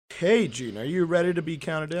Okay, Gina, are you ready to be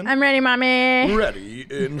counted in? I'm ready, mommy. Ready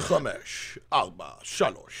in 5, 4,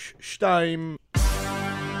 3, 2.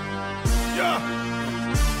 Yeah.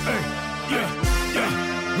 Hey, yeah.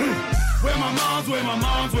 Where my mom's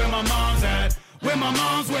at? Where my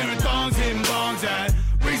mom's wearing thongs, hitting bongs at?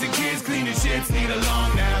 Raising kids, cleaning shits, need a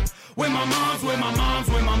long nap. Where my mom's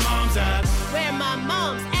at? Where my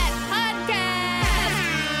mom's at podcast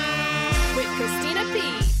with Christina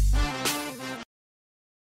P.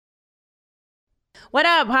 What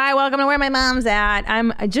up? Hi, welcome to Where My Mom's At.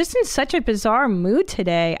 I'm just in such a bizarre mood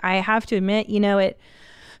today. I have to admit,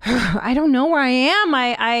 I don't know where I am.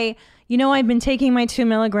 I've been taking my 2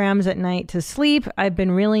 milligrams at night to sleep. I've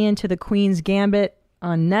been really into The Queen's Gambit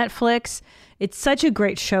on Netflix. It's such a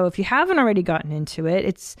great show. If you haven't already gotten into it,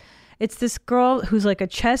 it's this girl who's like a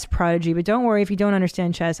chess prodigy, but don't worry if you don't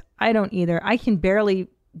understand chess. I don't either. I can barely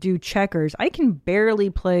do checkers. I can barely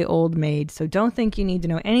play Old Maid, so don't think you need to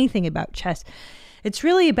know anything about chess. It's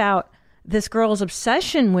really about this girl's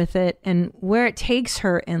obsession with it and where it takes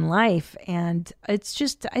her in life. And it's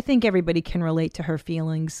just, I think everybody can relate to her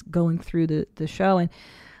feelings going through the show. And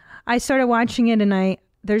I started watching it and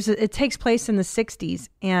it takes place in the 60s.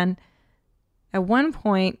 And at one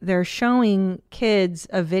point they're showing kids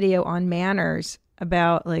a video on manners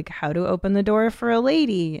about like how to open the door for a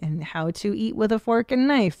lady and how to eat with a fork and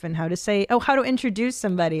knife and how to introduce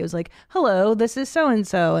somebody. It was like, hello, this is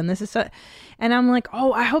so-and-so and this is so. And I'm like,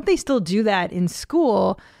 oh, I hope they still do that in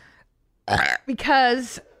school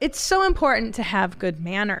because it's so important to have good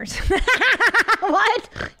manners. What?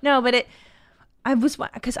 No, but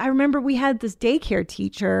because I remember we had this daycare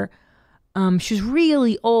teacher. She was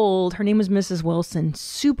really old. Her name was Mrs. Wilson,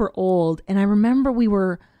 super old. And I remember we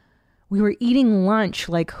were eating lunch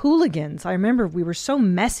like hooligans. I remember we were so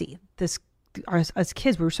messy. As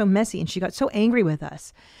kids, we were so messy. And she got so angry with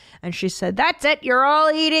us. And she said, that's it. You're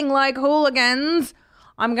all eating like hooligans.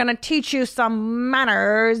 I'm going to teach you some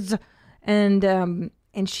manners. And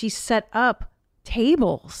she set up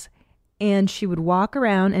tables. And she would walk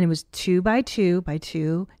around, and it was 2 by 2 by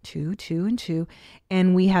 2, 2, 2, and 2.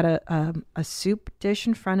 And we had a soup dish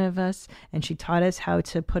in front of us, and she taught us how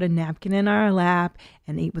to put a napkin in our lap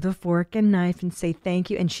and eat with a fork and knife and say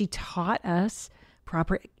thank you. And she taught us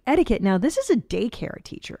proper etiquette. Now, this is a daycare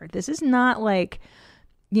teacher. This is not like,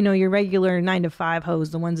 your regular 9-to-5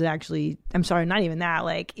 hoes, the ones that actually, I'm sorry, not even that,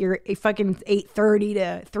 like you're a fucking 8:30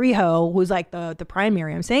 to 3 hoe who's like the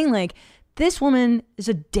primary. I'm saying like, this woman is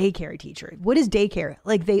a daycare teacher. What is daycare?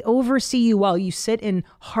 Like they oversee you while you sit in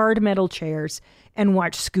hard metal chairs and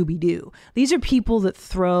watch Scooby-Doo. These are people that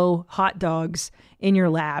throw hot dogs in your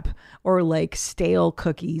lap or like stale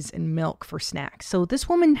cookies and milk for snacks. So this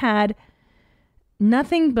woman had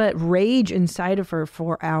nothing but rage inside of her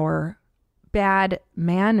for our bad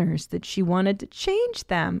manners that she wanted to change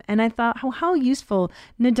them. And I thought, how useful.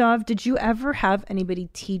 Nadav, did you ever have anybody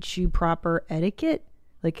teach you proper etiquette?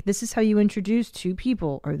 Like, this is how you introduce 2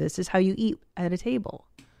 people, or this is how you eat at a table.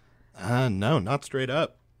 No, not straight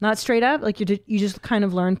up. Not straight up? Like, you just kind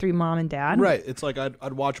of learn through mom and dad? Right. It's like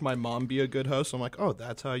I'd watch my mom be a good host. I'm like, oh,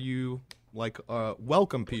 that's how you, like,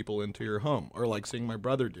 welcome people into your home. Or, like, seeing my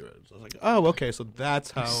brother do it. So I was like, oh, okay, so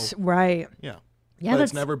that's how. Right. Yeah. Yeah, but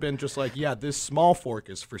it's never been just like, yeah, this small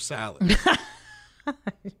fork is for salad.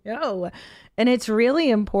 No. And it's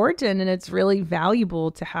really important, and it's really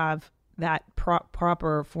valuable to have that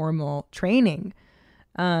proper formal training.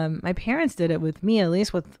 My parents did it with me, at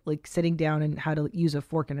least with like sitting down and how to use a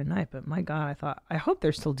fork and a knife. But my God, I hope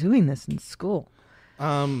they're still doing this in school.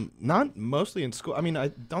 Not mostly in school. I mean,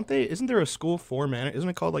 isn't there a school for manners? Isn't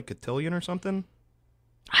it called like cotillion or something?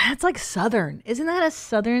 That's like Southern. Isn't that a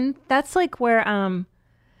Southern? That's like where,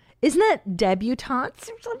 isn't that debutantes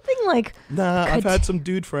or something like? Nah, I've had some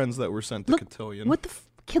dude friends that were sent to cotillion. What the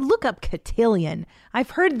look up cotillion.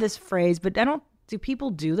 I've heard this phrase, but do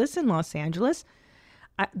people do this in Los Angeles?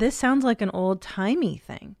 This sounds like an old timey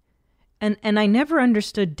thing. And I never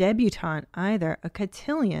understood debutante either. A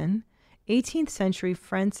cotillion, 18th century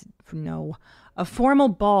French, a formal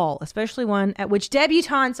ball, especially one at which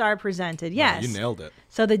debutantes are presented. Yes. You nailed it.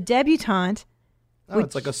 So the debutante.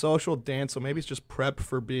 It's like a social dance. So maybe it's just prep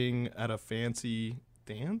for being at a fancy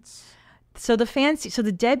dance. So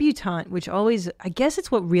the debutante, which always, I guess it's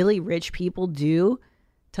what really rich people do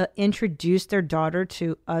to introduce their daughter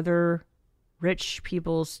to other rich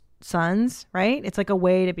people's sons, right? It's like a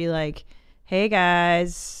way to be like, hey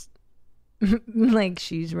guys, like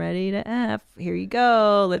she's ready to F. Here you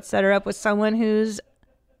go. Let's set her up with someone who's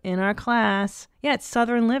in our class. Yeah, it's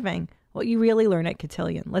Southern living. What you really learn at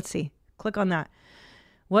cotillion. Let's see. Click on that.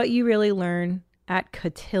 What you really learn at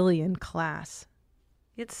cotillion class.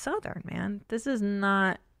 It's Southern, man. This is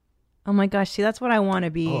not Oh my gosh, see, that's what I want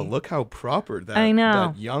to be. Oh, look how proper that I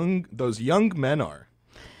know. those young men are.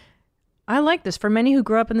 I like this. For many who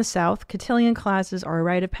grew up in the South, cotillion classes are a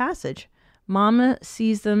rite of passage. Mama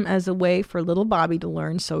sees them as a way for little Bobby to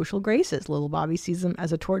learn social graces. Little Bobby sees them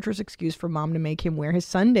as a torturous excuse for mom to make him wear his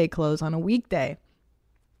Sunday clothes on a weekday.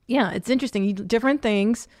 Yeah, it's interesting. You do different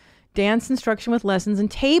things, dance instruction with lessons and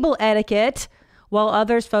table etiquette, while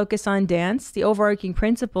others focus on dance. The overarching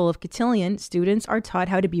principle of cotillion, students are taught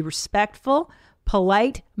how to be respectful,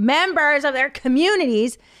 polite members of their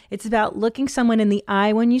communities. It's about looking someone in the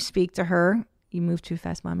eye when you speak to her. You move too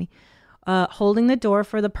fast, mommy. Holding the door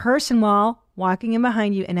for the person while walking in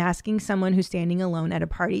behind you and asking someone who's standing alone at a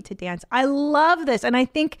party to dance. I love this. And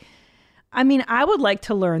I would like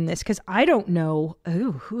to learn this because I don't know.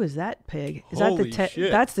 Ooh, who is that pig? Is Holy that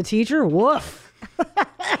shit. That's the teacher? Woof.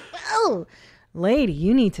 Oh, lady,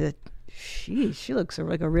 you need to. She looks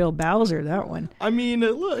like a real Bowser, that one. I mean,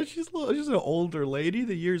 look, she's an older lady.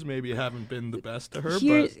 The years maybe haven't been the best to her.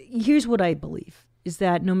 Here's what I believe, is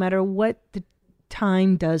that no matter what the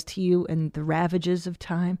time does to you and the ravages of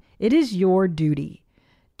time, it is your duty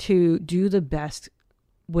to do the best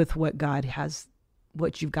with what God has,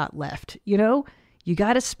 what you've got left. You know, you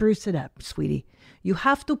got to spruce it up, sweetie. You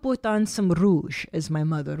have to put on some rouge, as my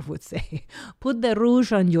mother would say. Put the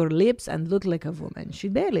rouge on your lips and look like a woman. She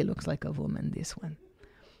barely looks like a woman, this one.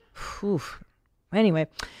 Oof. Anyway,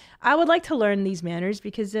 I would like to learn these manners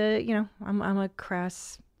because, I'm a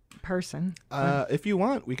crass person. If you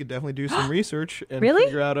want, we could definitely do some research and Really?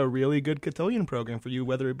 figure out a really good cotillion program for you,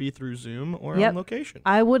 whether it be through Zoom or on location.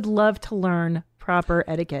 I would love to learn proper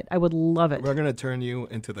etiquette. I would love it. We're going to turn you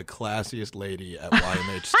into the classiest lady at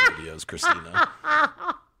YMH Studios, Christina.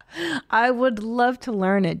 I would love to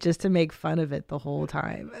learn it just to make fun of it the whole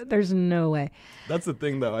time. There's no way. That's the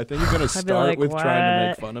thing, though. I think you're going to I'd be start like, with trying to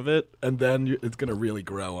make "What?" fun of it, and then it's going to really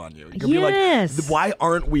grow on you. You're going to Yes. be like, why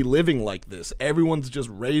aren't we living like this? Everyone's just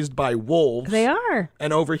raised by wolves. They are.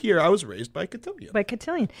 And over here, I was raised by cotillion. By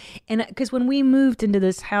cotillion. And because when we moved into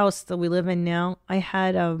this house that we live in now, I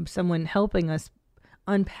had someone helping us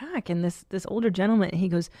unpack, and this older gentleman, he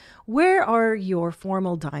goes, "Where are your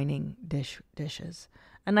formal dining dishes?"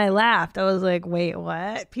 And I laughed. I was like, "Wait,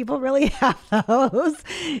 what? People really have those?"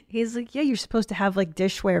 He's like, "Yeah, you're supposed to have like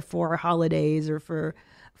dishware for holidays or for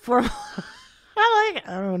I'm like,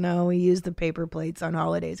 I don't know. We use the paper plates on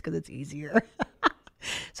holidays because it's easier."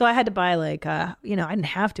 So I had to buy I didn't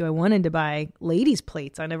have to. I wanted to buy ladies'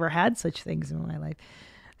 plates. I never had such things in my life.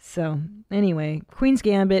 So anyway, Queen's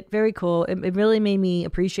Gambit, very cool. It really made me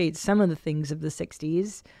appreciate some of the things of the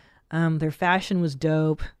 60s. Their fashion was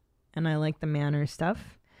dope, and I like the manner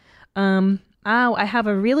stuff. I have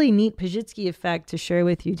a really neat Pajitsky effect to share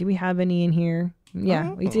with you. Do we have any in here?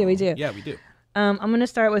 Yeah, we do. Yeah, we do. I'm going to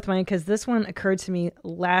start with mine because this one occurred to me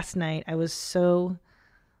last night. I was so,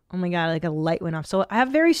 oh my God, like a light went off. So I have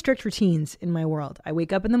very strict routines in my world. I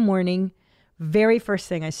wake up in the morning, very first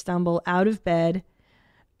thing, I stumble out of bed,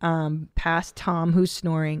 past Tom, who's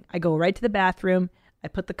snoring. I go right to the bathroom. I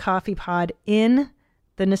put the coffee pod in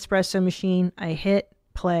the Nespresso machine. I hit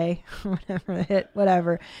play,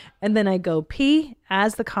 whatever. And then I go pee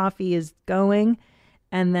as the coffee is going.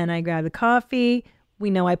 And then I grab the coffee. We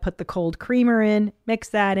know I put the cold creamer in, mix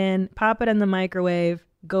that in, pop it in the microwave,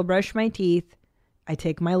 go brush my teeth. I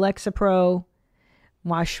take my Lexapro,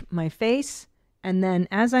 wash my face. And then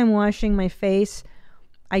as I'm washing my face,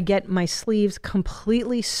 I get my sleeves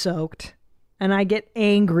completely soaked and I get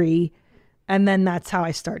angry. And then that's how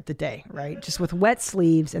I start the day, right? Just with wet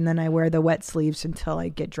sleeves. And then I wear the wet sleeves until I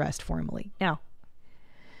get dressed formally. Now,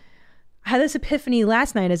 I had this epiphany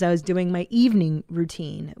last night as I was doing my evening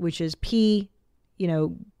routine, which is pee,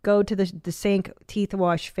 go to the sink, teeth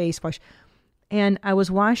wash, face wash. And I was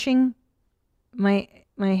washing my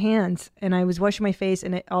hands and I was washing my face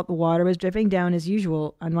and all the water was dripping down as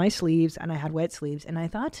usual on my sleeves and I had wet sleeves. And I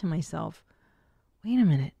thought to myself, wait a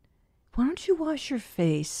minute, why don't you wash your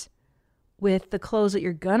face with the clothes that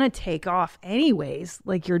you're gonna take off anyways,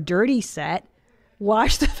 like your dirty set,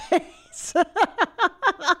 wash the face,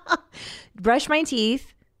 brush my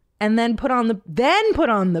teeth, and then put on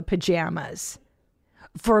the pajamas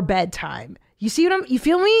for bedtime. You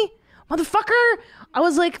feel me? Motherfucker, I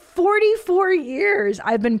was like 44 years.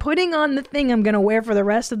 I've been putting on the thing I'm going to wear for the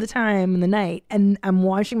rest of the time in the night. And I'm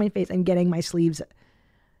washing my face and getting my sleeves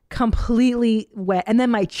completely wet. And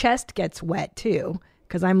then my chest gets wet too,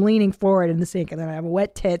 because I'm leaning forward in the sink and then I have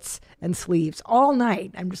wet tits and sleeves all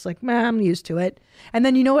night. I'm just like, man, I'm used to it. And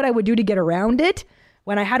then you know what I would do to get around it?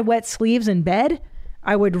 When I had wet sleeves in bed,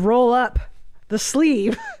 I would roll up the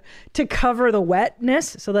sleeve to cover the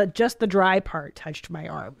wetness so that just the dry part touched my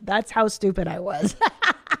arm. That's how stupid I was.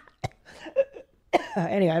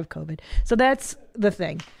 Anyway, I have COVID. So that's the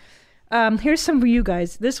thing. Here's some for you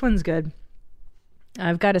guys. This one's good.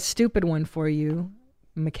 I've got a stupid one for you.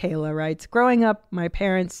 Michaela writes, growing up, my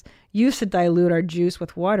parents used to dilute our juice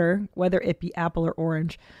with water, whether it be apple or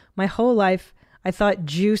orange. My whole life, I thought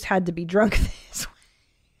juice had to be drunk this way.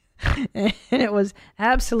 And it was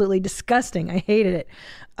absolutely disgusting. I hated it.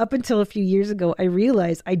 Up until a few years ago, I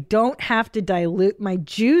realized I don't have to dilute my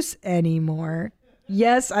juice anymore.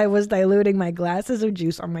 Yes, I was diluting my glasses of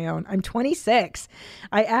juice on my own. I'm 26.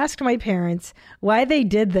 I asked my parents why they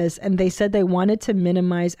did this, and they said they wanted to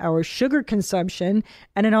minimize our sugar consumption,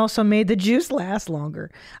 and it also made the juice last longer.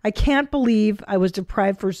 I can't believe I was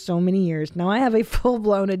deprived for so many years. Now I have a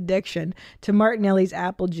full-blown addiction to Martinelli's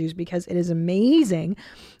apple juice because it is amazing,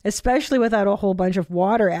 especially without a whole bunch of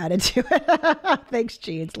water added to it. Thanks,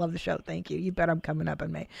 Jeans. Love the show. Thank you. You bet I'm coming up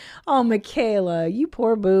in May. Oh, Michaela, you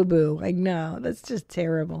poor boo-boo. I know. That's just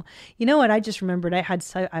terrible. You know what I just remembered I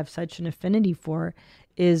have such an affinity for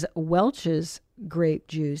is Welch's grape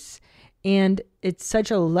juice. And it's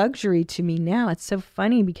such a luxury to me now. It's so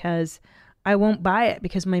funny because I won't buy it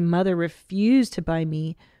because my mother refused to buy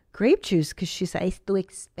me grape juice because she said, it's too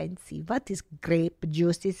expensive. What is grape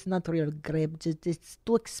juice? It's not real grape juice. It's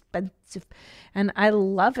too expensive. And I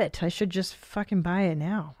love it. I should just fucking buy it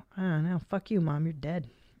now. I don't know. Fuck you, Mom. You're dead.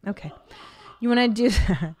 Okay. You want to do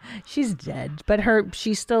that? She's dead, but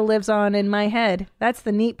she still lives on in my head. That's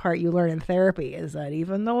the neat part you learn in therapy is that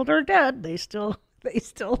even though they're dead, they still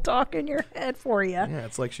talk in your head for you. Yeah,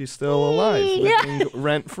 it's like she's still alive, living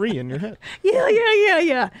rent-free in your head.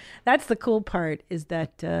 Yeah. That's the cool part is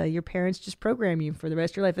that your parents just program you for the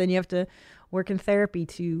rest of your life. Then you have to work in therapy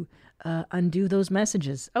to undo those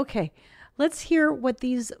messages. Okay, let's hear what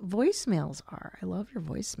these voicemails are. I love your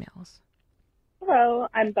voicemails. Hello,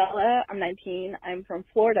 I'm Bella. I'm 19. I'm from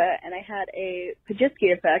Florida, and I had a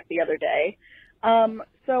Pajitsky effect the other day.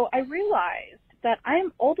 So I realized that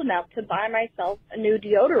I'm old enough to buy myself a new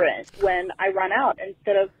deodorant when I run out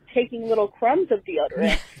instead of taking little crumbs of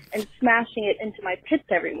deodorant and smashing it into my pits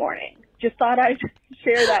every morning. Just thought I'd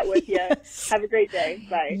share that with you. Have a great day.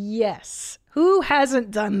 Bye. Yes. Who hasn't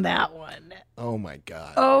done that one? Oh, my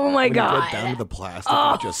God. Oh, my God. When you get down to the plastic,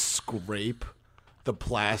 you just scrape the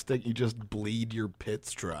plastic, you just bleed your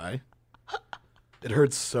pits dry. It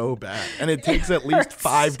hurts so bad. And it takes at least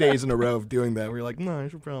 5 days in a row of doing that. We're like, no, I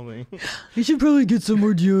should probably get some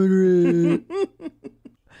more deodorant.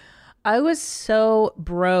 I was so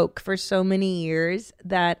broke for so many years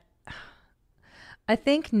that I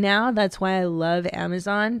think now that's why I love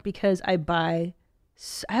Amazon because I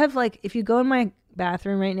have like, if you go in my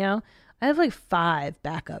bathroom right now, I have like 5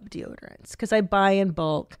 backup deodorants because I buy in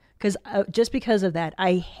bulk. Just because of that,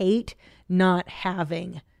 I hate not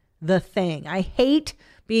having the thing. I hate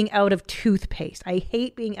being out of toothpaste. I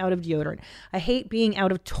hate being out of deodorant. I hate being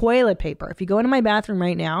out of toilet paper. If you go into my bathroom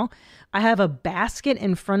right now, I have a basket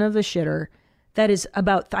in front of the shitter that is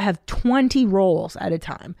I have 20 rolls at a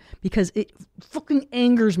time because it fucking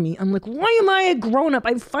angers me. I'm like, why am I a grown up?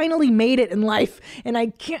 I finally made it in life and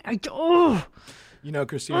I can't, You know,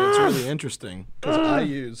 Christina, it's really interesting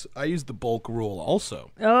because I use the bulk rule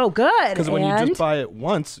also. Oh, good. Because when you just buy it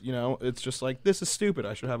once, you know, it's just like, this is stupid.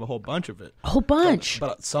 I should have a whole bunch of it. A whole bunch.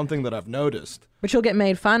 But something that I've noticed. But you'll get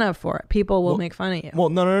made fun of for it. People will make fun of you. Well,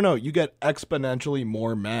 no. You get exponentially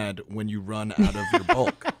more mad when you run out of your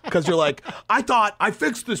bulk. Because you're like, I thought I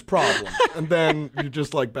fixed this problem. And then you're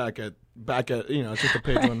just like back at it's just a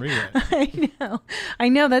page one rewrite. I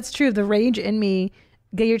know. That's true. The rage in me.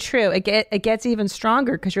 You're true. It gets even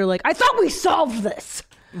stronger because you're like, I thought we solved this.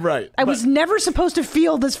 Right. I was never supposed to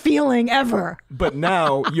feel this feeling ever. But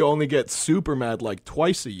now you only get super mad like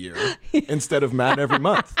twice a year instead of mad every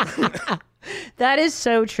month. That is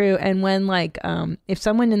so true. And when like, if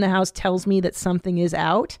someone in the house tells me that something is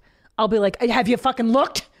out, I'll be like, have you fucking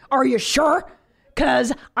looked? Are you sure?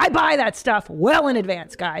 Because I buy that stuff well in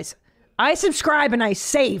advance, guys. I subscribe and I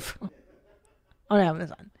save on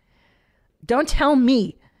Amazon. Don't tell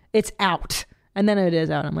me it's out. And then it is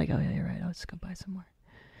out. I'm like, oh, yeah, you're right. I'll just go buy some more.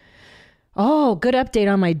 Oh, good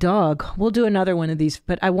update on my dog. We'll do another one of these.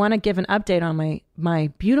 But I want to give an update on my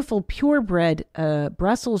beautiful purebred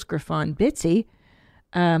Brussels Griffon, Bitsy.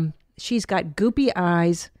 She's got goopy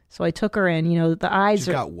eyes. So I took her in. You know, the eyes She's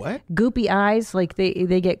got what? Goopy eyes. Like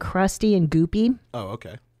they get crusty and goopy. Oh,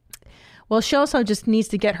 okay. Well, she also just needs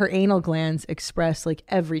to get her anal glands expressed like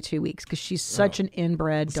every 2 weeks because she's such an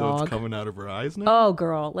inbred dog. So it's coming out of her eyes now? Oh,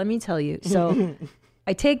 girl, let me tell you. So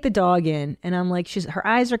I take the dog in and I'm like, her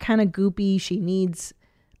eyes are kind of goopy. She needs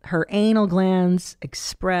her anal glands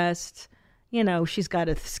expressed. You know, she's got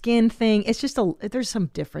a skin thing. It's just there's some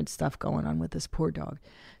different stuff going on with this poor dog.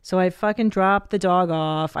 So I fucking drop the dog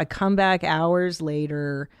off. I come back hours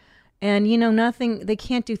later. And, you know, nothing, they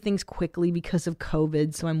can't do things quickly because of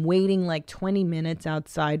COVID. So I'm waiting like 20 minutes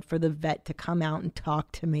outside for the vet to come out and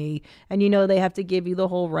talk to me. And, you know, they have to give you the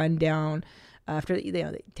whole rundown after, you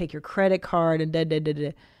know, they take your credit card and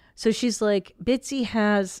da. So she's like, Bitsy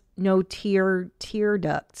has no tear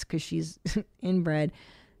ducts because she's inbred.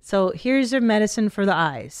 So here's your medicine for the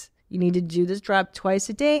eyes. You need to do this drop twice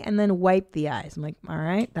a day and then wipe the eyes. I'm like, all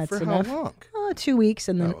right, that's For enough. how long? 2 weeks.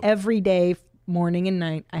 And then every day, morning and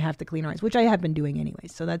night, I have to clean her eyes, which I have been doing anyway,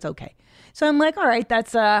 so that's okay. So I'm like, all right,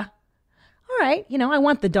 that's all right. You know, I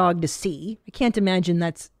want the dog to see. I can't imagine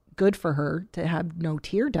that's good for her to have no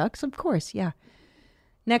tear ducts. Of course, yeah.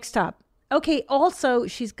 Next up. Okay, also,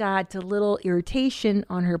 she's got a little irritation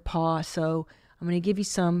on her paw, so I'm going to give you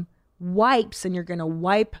some wipes, and you're going to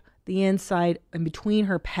wipe the inside in between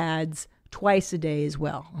her pads twice a day as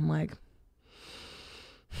well. I'm like,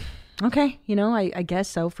 okay, you know, I guess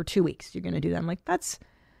so. For 2 weeks, you're going to do that. I'm like, that's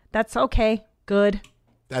okay, good.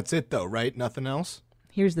 That's it, though, right? Nothing else?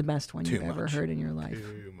 Here's the best one Too you've ever much. heard in your life.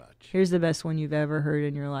 Too much. Here's the best one you've ever heard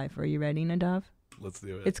in your life. Are you ready, Nadav? Let's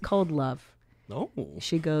do it. It's called Love. No.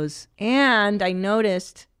 She goes, and I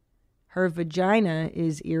noticed her vagina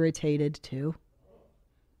is irritated too.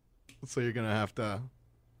 So you're going to have to...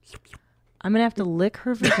 I'm going to have to lick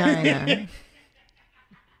her vagina.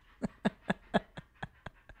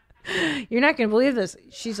 You're not going to believe this.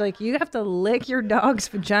 She's like, you have to lick your dog's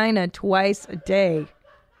vagina twice a day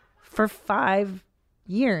for 5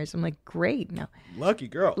 years. I'm like, great. No. Lucky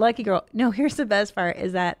girl. Lucky girl. No, here's the best part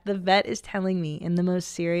is that the vet is telling me in the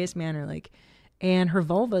most serious manner, like, and her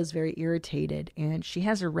vulva is very irritated and she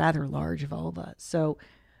has a rather large vulva. So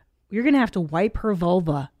you're going to have to wipe her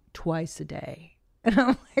vulva twice a day. And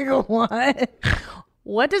I'm like, what?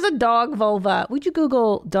 What is a dog vulva? Would you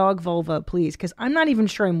Google dog vulva, please? Because I'm not even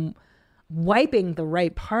sure I'm wiping the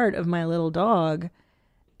right part of my little dog.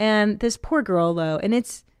 And this poor girl, though, and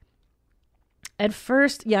it's at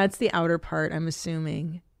first, yeah, it's the outer part, I'm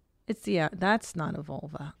assuming. It's the, that's not a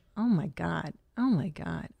vulva. Oh my God. Oh my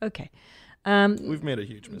God. Okay. We've made a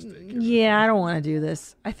huge mistake here. Yeah, I don't want to do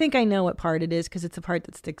this. I think I know what part it is because it's a part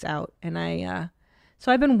that sticks out. And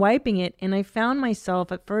so I've been wiping it and I found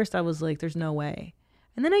myself, at first I was like, there's no way.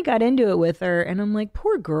 And then I got into it with her and I'm like,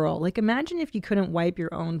 poor girl. Like, imagine if you couldn't wipe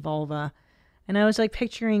your own vulva. And I was like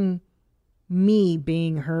picturing me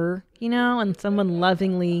being her, you know, and someone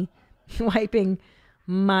lovingly wiping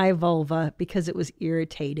my vulva because it was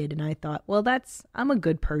irritated. And I thought, well, I'm a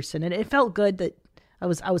good person. And it felt good that I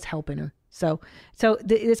was helping her. So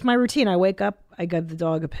it's my routine. I wake up, I give the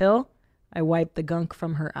dog a pill. I wipe the gunk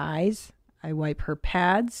from her eyes. I wipe her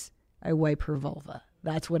pads. I wipe her vulva.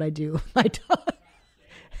 That's what I do with my dog.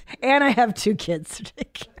 And I have 2 kids to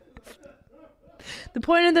take care of. The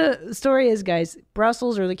point of the story is, guys,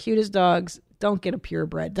 Brussels are the cutest dogs. Don't get a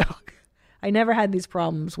purebred dog. I never had these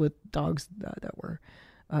problems with dogs that were,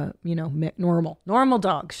 normal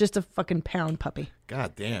dogs. Just a fucking pound puppy.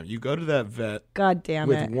 God damn. You go to that vet God damn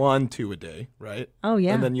with it. 1 2 a day, right? Oh,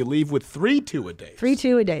 yeah. And then you leave with 3 2 a day. 3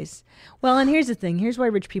 2 a days. Well, and here's the thing. Here's why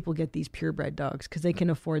rich people get these purebred dogs, because they can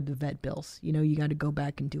afford the vet bills. You know, you got to go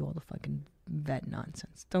back and do all the fucking vet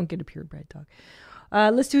nonsense. Don't get a purebred dog.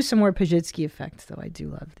 Let's do some more Pajitsky effects, though. I do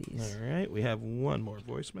love these. All right. We have one more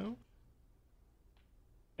voicemail.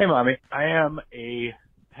 Hey, Mommy. I am a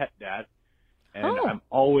pet dad, and I'm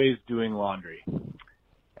always doing laundry.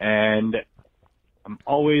 And I'm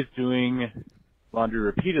always doing laundry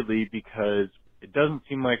repeatedly because it doesn't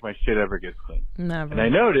seem like my shit ever gets clean. Never. And I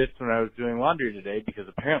noticed when I was doing laundry today, because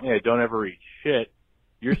apparently I don't ever eat shit,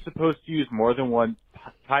 you're supposed to use more than one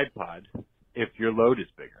Tide Pod if your load is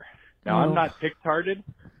bigger. Now, I'm not tick-tarded,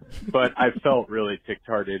 but I felt really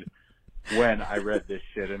tick-tarded when I read this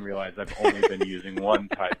shit and realized I've only been using one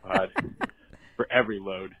Tide Pod for every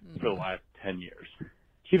load for the last 10 years.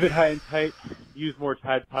 Keep it high and tight. Use more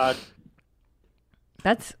Tide Pod.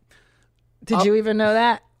 Did you even know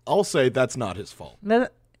that? I'll say that's not his fault.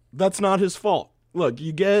 That's not his fault. Look,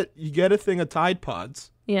 you get a thing of Tide Pods.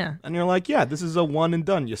 Yeah. And you're like, yeah, this is a one and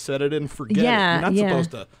done. You set it and forget it. You're not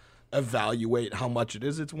supposed to evaluate how much it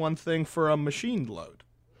is. It's one thing for a machine load.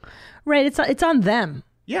 Right. It's on them.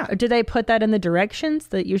 Yeah. Or do they put that in the directions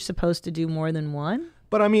that you're supposed to do more than one?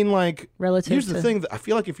 But I mean, like, Relative here's to... the thing. That I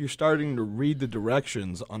feel like if you're starting to read the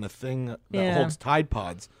directions on a thing that holds Tide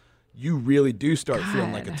Pods, you really do start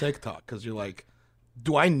feeling like a TikTok because you're like,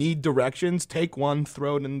 do I need directions? Take one,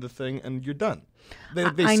 throw it in the thing, and you're done. They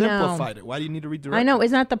I simplified it. Why do you need to read directions? I know.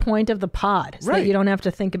 Isn't that the point of the pod? So Right. that you don't have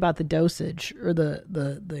to think about the dosage or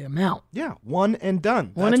the amount. Yeah, one and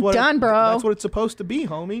done. One and done, bro. That's what it's supposed to be,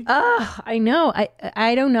 homie. I know.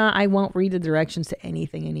 I don't know. I won't read the directions to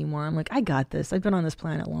anything anymore. I'm like, I got this. I've been on this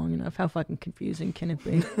planet long enough. How fucking confusing can it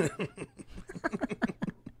be?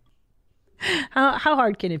 How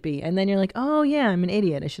hard can it be? And then you're like, oh yeah, I'm an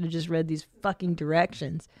idiot. I should have just read these fucking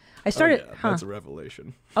directions. I started. That's a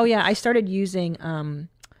revelation. Oh yeah, I started using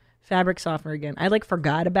fabric softener again. I like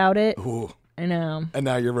forgot about it. Ooh. I know. And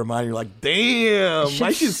now you're reminded, you're like, damn,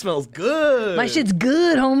 my shit smells good. My shit's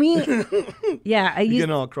good, homie. Yeah, I You're use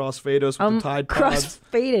getting all crossfados with the Tide Pods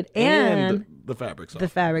cross-faded and the fabric softener.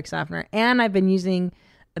 the fabric softener, and I've been using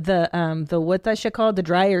the what that shit called, the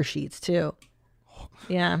dryer sheets too.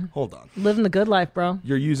 Yeah, Hold on. living the good life, bro.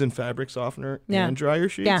 You're using fabric softener Yeah. and dryer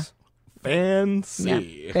sheets? Yeah.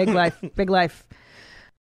 Fancy. Yeah, big life, big life.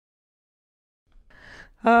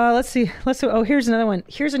 Let's see. Oh, here's another one.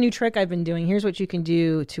 Here's a new trick I've been doing. Here's what you can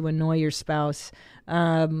do to annoy your spouse.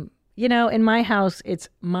 You know, in my house, it's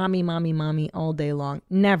mommy, mommy, mommy all day long.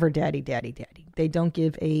 Never daddy, daddy, daddy. They don't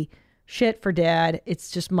give a shit for dad. It's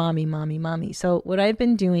just mommy, mommy, mommy. So what I've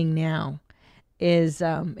been doing now is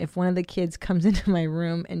if one of the kids comes into my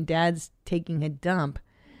room and dad's taking a dump,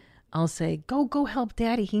 I'll say, go help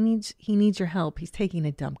daddy. He needs your help. He's taking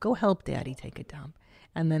a dump. Go help daddy take a dump.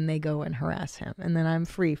 And then they go and harass him. And then I'm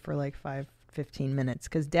free for like 15 minutes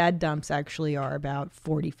because dad dumps actually are about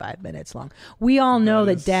 45 minutes long. We all know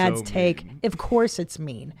that dads so take, mean. of course it's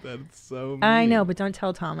mean. That's so mean. I know, but don't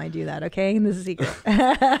tell Tom I do that, okay? This is a secret.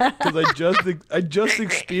 Because I just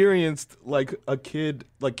experienced like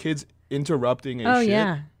kids interrupting a Oh, shit.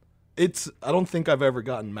 yeah. I don't think I've ever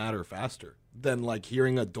gotten madder faster than like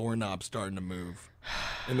hearing a doorknob starting to move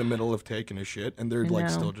in the middle of taking a shit and they're like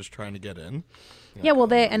know. still just trying to get in. Yeah, well,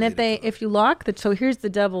 if you lock so here's the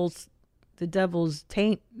devil's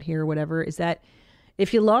taint here, or whatever, is that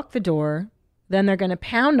if you lock the door, then they're going to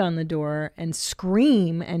pound on the door and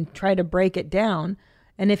scream and try to break it down.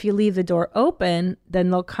 And if you leave the door open, then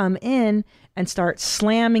they'll come in and start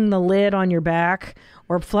slamming the lid on your back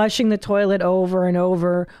or flushing the toilet over and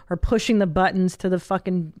over or pushing the buttons to the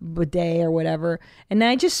fucking bidet or whatever. And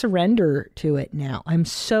I just surrender to it now. I'm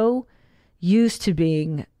so used to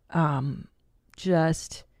being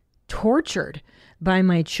just tortured by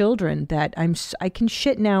my children that I can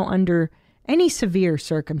shit now under any severe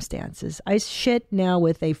circumstances. I shit now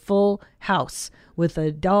with a full house, with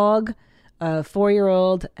a dog, a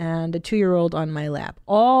 4-year-old, and a 2-year-old on my lap,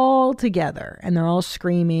 all together, and they're all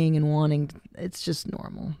screaming and wanting. It's just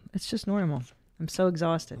normal. It's just normal. I'm so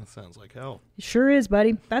exhausted. That sounds like hell. It sure is,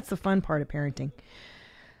 buddy. That's the fun part of parenting.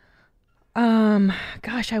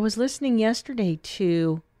 Gosh, I was listening yesterday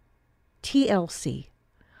to TLC.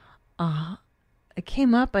 It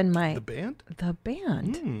came up on my... The band? The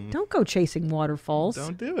band. Don't go chasing waterfalls.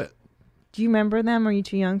 Don't do it. Do you remember them? Are you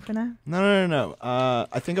too young for that? No.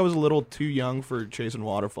 I think I was a little too young for chasing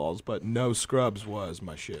waterfalls, but No Scrubs was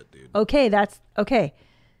my shit, dude. Okay, okay.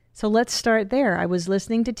 So let's start there. I was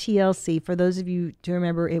listening to TLC. For those of you who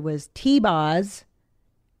remember, it was T-Boz,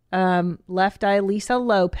 Left Eye Lisa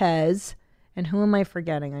Lopez, and who am I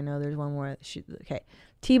forgetting? I know there's one more. Okay.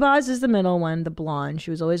 T-Boz is the middle one, the blonde.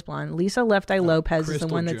 She was always blonde. Lisa Left Eye Lopez is the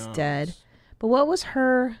one that's dead. But what was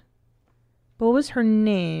her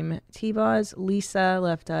name? T-Boz, Lisa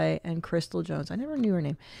Left Eye, and Crystal Jones. I never knew her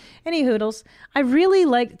name. Any hoodles. I really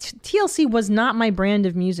liked... TLC was not my brand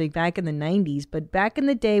of music back in the 90s, but back in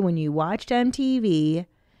the day when you watched MTV,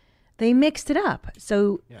 they mixed it up.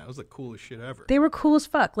 So... Yeah, it was the coolest shit ever. They were cool as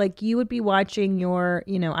fuck. Like, you would be watching your...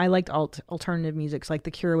 I liked alternative music. So, like,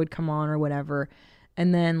 The Cure would come on or whatever.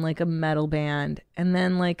 And then, like, a metal band. And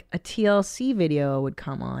then, like, a TLC video would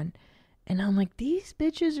come on. And I'm like, these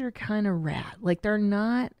bitches are kind of rad. Like, they're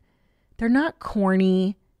not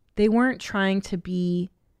corny. They weren't trying to be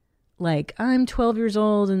like, I'm 12 years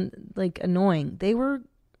old and like annoying. They were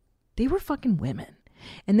fucking women.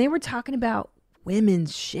 And they were talking about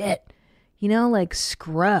women's shit, like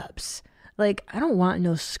scrubs. Like, I don't want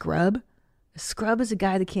no scrub. A scrub is a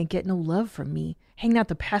guy that can't get no love from me, hanging out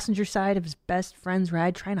the passenger side of his best friend's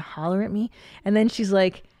ride, trying to holler at me. And then she's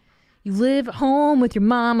like, you live at home with your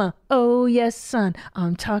mama. Oh, yes, son,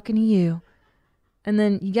 I'm talking to you. And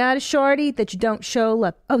then you got a shorty that you don't show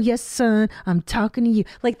up. Oh, yes, son, I'm talking to you.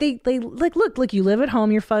 Like, they look, you live at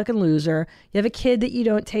home, you're a fucking loser. You have a kid that you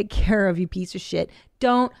don't take care of, you piece of shit.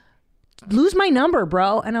 Don't lose my number,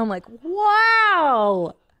 bro. And I'm like,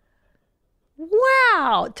 wow.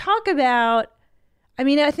 Talk about, I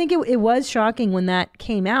mean, I think it was shocking when that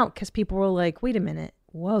came out because people were like, wait a minute.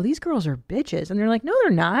 Whoa, these girls are bitches. And they're like, no, they're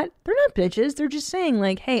not. They're not bitches. They're just saying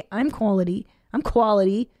like, hey, I'm quality.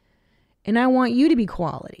 And I want you to be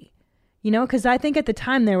quality. You know, because I think at the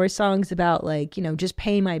time there were songs about like, you know, just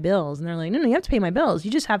pay my bills. And they're like, no, you have to pay my bills. You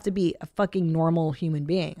just have to be a fucking normal human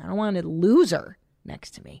being. I don't want a loser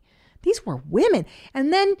next to me. These were women.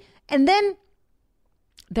 And then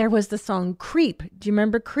there was the song Creep. Do you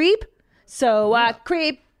remember Creep? So I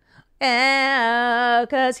creep out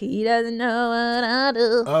because he doesn't know what I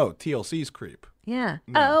do. Oh, TLC's Creep. Yeah.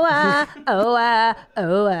 No.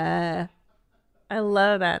 I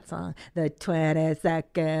love that song. The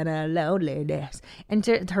 22nd of loneliness. And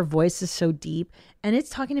her voice is so deep. And it's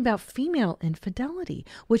talking about female infidelity,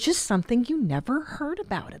 which is something you never heard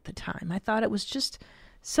about at the time. I thought it was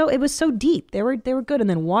it was so deep. They were good. And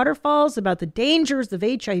then Waterfalls about the dangers of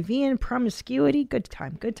HIV and promiscuity. Good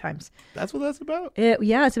times. That's what that's about?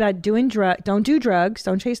 It's about don't do drugs.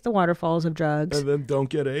 Don't chase the waterfalls of drugs. And then don't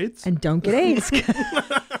get AIDS? And don't get AIDS.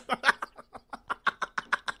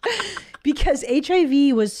 Because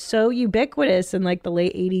HIV was so ubiquitous in like the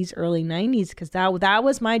late 80s, early 90s, because that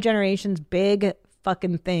was my generation's big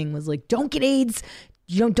fucking thing, was like, don't get AIDS.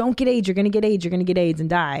 Don't get AIDS. You're going to get AIDS. You're going to get AIDS and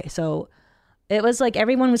die. So it was like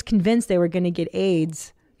everyone was convinced they were going to get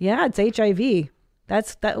AIDS. Yeah, it's HIV.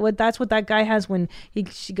 That's what that guy has when he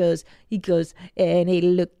goes, and he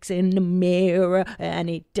looks in the mirror and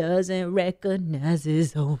he doesn't recognize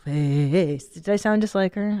his own face. Did I sound just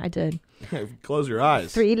like her? I did. Close your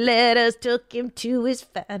eyes. 3 letters took him to his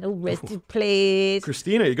final resting place.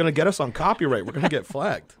 Christina, you're going to get us on copyright. We're going to get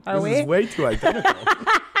flagged. Are this is way too identical.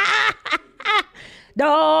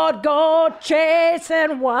 Don't go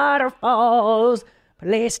chasing waterfalls.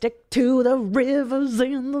 Please stick to the rivers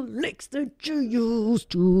and the lakes that you used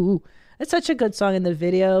to. It's such a good song, and the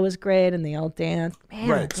video was great, and they all danced. Man,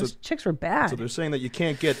 right, those chicks were bad. So they're saying that you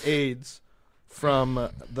can't get AIDS from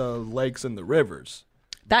the lakes and the rivers.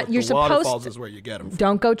 That you're the supposed waterfalls to, is where you get them from.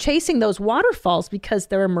 Don't go chasing those waterfalls because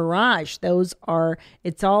they're a mirage.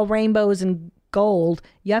 It's all rainbows and gold.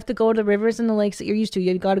 You have to go to the rivers and the lakes that you're used to.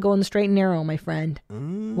 You got to go in the straight and narrow, my friend.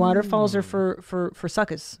 Waterfalls are for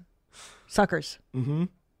suckers. Mm-hmm.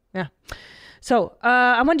 Yeah. So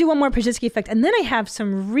I want to do one more Pajitsky effect, and then I have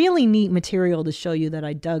some really neat material to show you that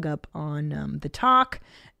I dug up on the talk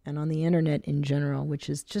and on the internet in general, which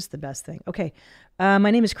is just the best thing. Okay.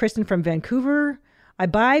 My name is Kristen from Vancouver. I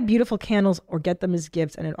buy beautiful candles or get them as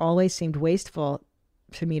gifts, and it always seemed wasteful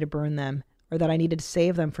to me to burn them, or that I needed to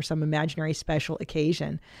save them for some imaginary special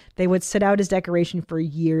occasion. They would sit out as decoration for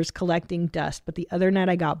years collecting dust, but the other night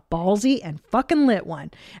I got ballsy and fucking lit one.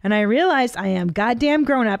 And I realized I am goddamn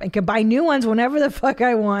grown up and can buy new ones whenever the fuck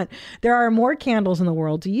I want. There are more candles in the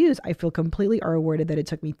world to use. I feel completely rewarded that it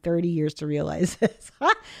took me 30 years to realize this.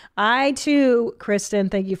 I too, Kristen,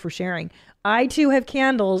 thank you for sharing. I too have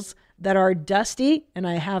candles that are dusty and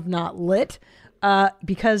I have not lit.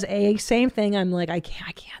 Because same thing, I'm like, I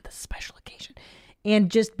can't, this special occasion. And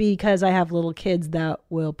just because I have little kids that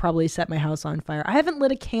will probably set my house on fire. I haven't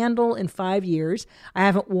lit a candle in 5 years. I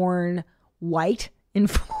haven't worn white in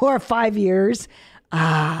 4 or 5 years.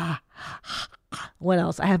 What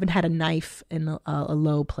else? I haven't had a knife in a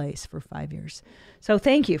low place for 5 years. So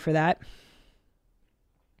thank you for that.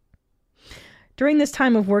 During this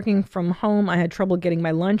time of working from home, I had trouble getting my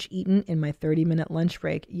lunch eaten in my 30-minute lunch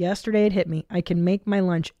break. Yesterday, it hit me. I can make my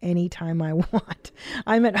lunch anytime I want.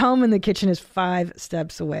 I'm at home and the kitchen is 5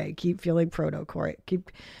 steps away. Keep feeling proto, Corey.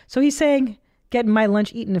 So he's saying, getting my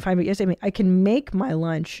lunch eaten if I can make my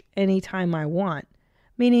lunch anytime I want.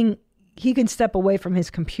 Meaning he can step away from his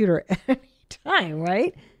computer anytime,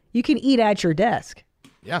 right? You can eat at your desk.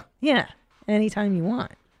 Yeah. Yeah, anytime you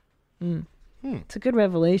want. It's a good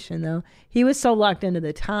revelation, though. He was so locked into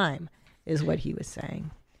the time, is what he was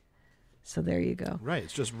saying. So there you go. Right.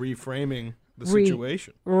 It's just reframing the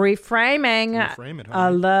situation. Reframing Reframe it,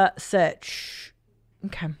 honey. the such.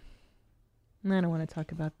 Okay. I don't want to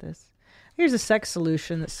talk about this. Here's a sex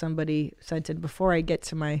solution that somebody sent in before I get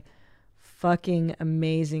to my fucking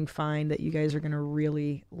amazing find that you guys are going to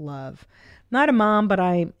really love. Not a mom, but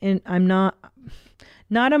I'm not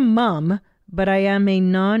a mom, but I am a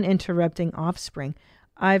non-interrupting offspring.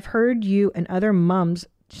 I've heard you and other mums,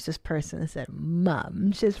 this person said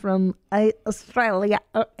mum, she's from Australia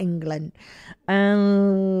or England.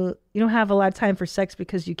 You don't have a lot of time for sex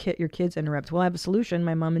because your kids interrupt. Well, I have a solution.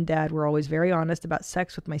 My mom and dad were always very honest about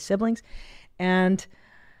sex with my siblings. And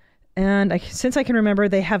since I can remember,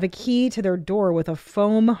 they have a key to their door with a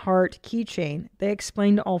foam heart keychain. They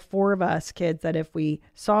explained to all 4 of us kids that if we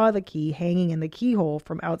saw the key hanging in the keyhole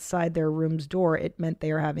from outside their room's door, it meant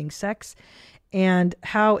they were having sex. and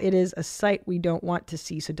how it is a sight we don't want to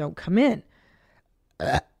see, so don't come in.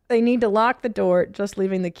 They need to lock the door. Just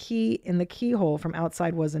leaving the key in the keyhole from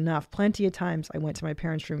outside was enough. Plenty of times I went to my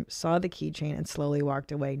parents' room, saw the keychain, and slowly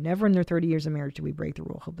walked away. Never in their 30 years of marriage did we break the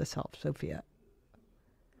rule. Hope this helps. Sophia.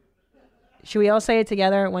 Should we all say it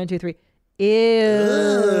together? 1, 2, 3. Ew.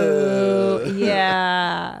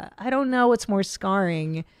 Yeah. I don't know what's more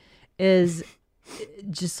scarring is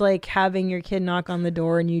just like having your kid knock on the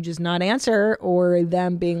door and you just not answer, or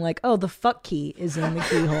them being like, oh, the fuck key is in the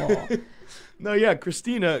keyhole. No, yeah,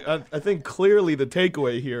 Christina, I think clearly the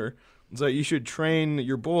takeaway here is that you should train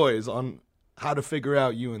your boys on how to figure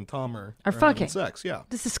out you and Tom are fucking having sex. Yeah.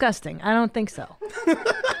 It's disgusting. I don't think so.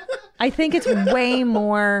 I think it's way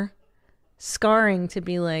more scarring to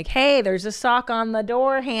be like, hey, there's a sock on the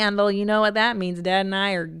door handle. You know what that means? Dad and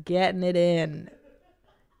I are getting it in.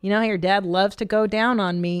 You know how your dad loves to go down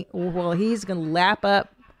on me? Well, he's going to lap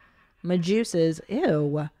up my juices.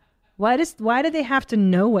 Ew. Why do they have to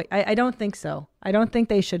know what? I don't think so. I don't think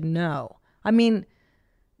they should know. I mean,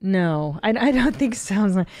 no, I don't think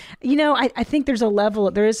so. You know, I think there's a level,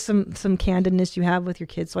 there is some candidness you have with your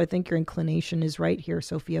kids. So I think your inclination is right here,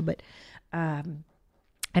 Sophia. But I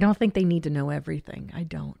don't think they need to know everything. I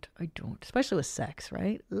don't. Especially with sex,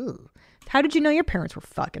 right? Ugh. How did you know your parents were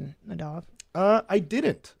fucking a dog? I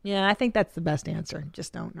didn't. Yeah, I think that's the best answer.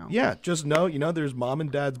 Just don't know. Yeah, just know, there's mom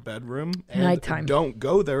and dad's bedroom. And nighttime. Don't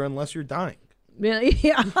go there unless you're dying.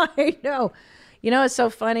 Yeah, I know. You know what's so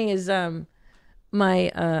funny is I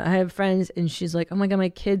have friends and she's like, oh my God, my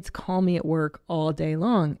kids call me at work all day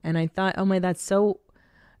long. And I thought, oh my, that's so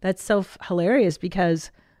hilarious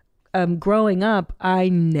because growing up, I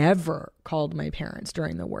never called my parents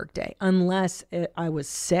during the workday unless I was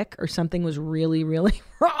sick or something was really, really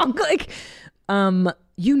wrong. Like,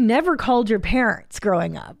 you never called your parents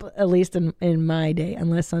growing up, at least in my day,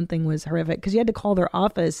 unless something was horrific, because you had to call their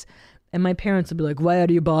office and my parents would be like, why are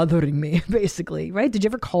you bothering me? Basically, right? Did you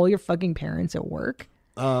ever call your fucking parents at work?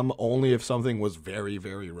 Only if something was very,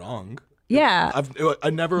 very wrong. Yeah. I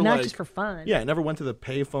never not just for fun. Yeah, I never went to the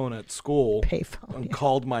payphone at school. And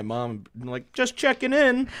called my mom and like, just checking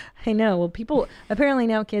in. I know. Well, people apparently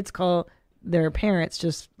now kids call their parents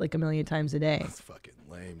just like a million times a day. That's fucking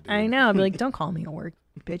lame, dude. I know. I'd be like, don't call me at work,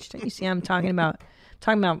 bitch. Don't you see I'm talking about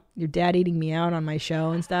your dad eating me out on my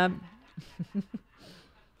show and stuff?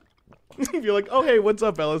 You're like, oh hey, what's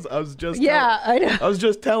up, Ellis? I was just I know. I was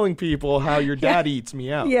just telling people how your dad eats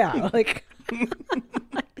me out. Yeah, like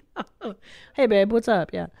hey babe, what's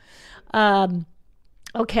up? Yeah.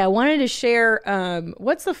 Okay, I wanted to share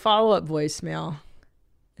what's the follow-up voicemail?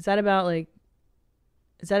 Is that about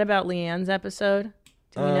Leanne's episode?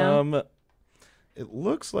 Do we know? It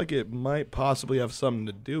looks like it might possibly have something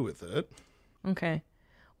to do with it. Okay.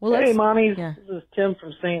 Well, hey, mommies. Yeah. This is Tim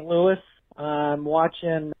from St. Louis. I'm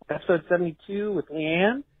watching episode 72 with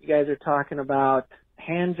Leanne. You guys are talking about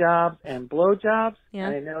hand jobs and blow jobs. Yeah.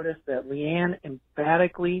 And I noticed that Leanne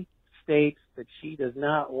emphatically states that she does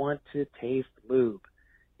not want to taste lube.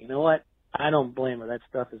 You know what? I don't blame her. That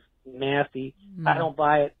stuff is nasty. I don't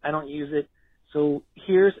buy it. I don't use it. So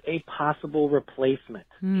here's a possible replacement.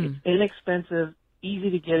 It's inexpensive,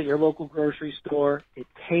 easy to get at your local grocery store. It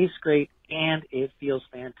tastes great, and it feels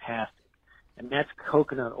fantastic. And that's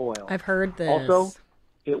coconut oil. I've heard this. Also,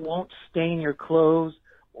 it won't stain your clothes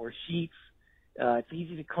or sheets. It's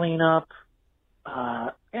easy to clean up,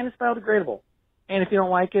 and it's biodegradable. And if you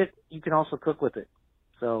don't like it, you can also cook with it.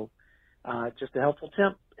 So just a helpful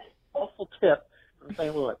tip from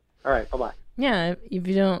St. Louis. All right, bye-bye. Yeah, if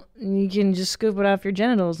you don't, you can just scoop it off your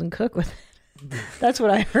genitals and cook with it. That's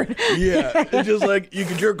what I heard. Yeah, it's just like you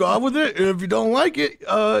can jerk off with it, and if you don't like it,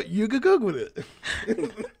 you can cook with it.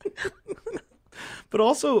 But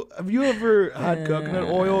also, have you ever had coconut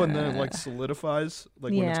oil and then it like solidifies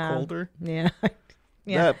when it's colder? Yeah.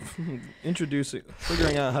 Yeah. That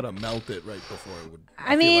figuring out how to melt it right before it would.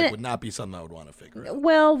 I mean, would not be something I would want to figure out.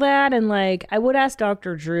 Well, that and like I would ask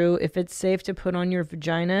Dr. Drew if it's safe to put on your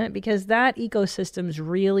vagina because that ecosystem's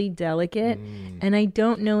really delicate, and I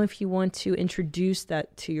don't know if you want to introduce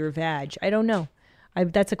that to your vag. I don't know.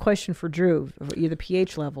 That's a question for Drew. The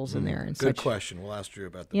pH levels in there and Good such. question. We'll ask Drew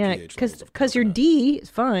about the pH levels. Because your D is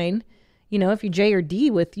fine. You know, if you J or D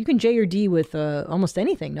you can J or D with almost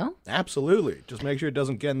anything, no? Absolutely. Just make sure it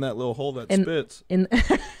doesn't get in that little hole that spits.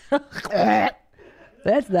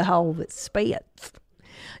 That's the hole that spits.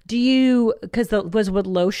 Do you, would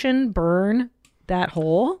lotion burn that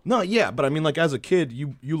hole? No, yeah, but I mean, like as a kid,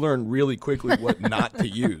 you learn really quickly what not to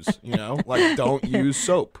use, Like don't use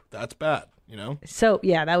soap. That's bad, So,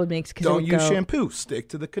 yeah, that would make... Don't use shampoo. Stick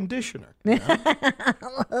to the conditioner.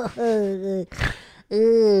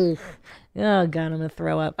 Ugh. Oh, God, I'm going to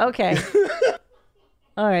throw up. Okay.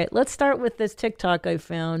 All right, let's start with this TikTok I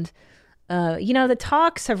found. The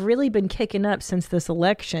talks have really been kicking up since this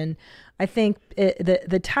election. I think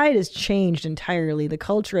the tide has changed entirely. The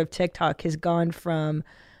culture of TikTok has gone from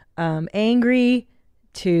angry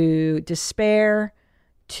to despair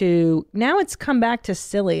to now it's come back to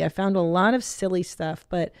silly. I found a lot of silly stuff,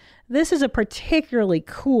 but this is a particularly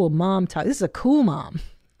cool mom talk. This is a cool mom.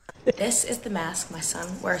 This is the mask my son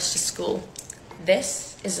wears to school.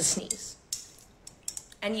 This is a sneeze.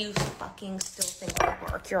 And you fucking still think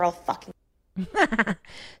it work. You're all fucking...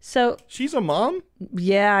 So she's a mom?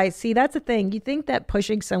 Yeah, I see. That's the thing. You think that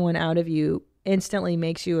pushing someone out of you instantly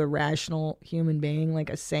makes you a rational human being, like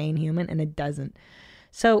a sane human, and it doesn't.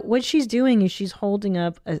 So what she's doing is she's holding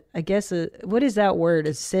up, what is that word?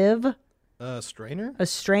 A sieve? Strainer? A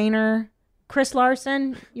strainer. Chris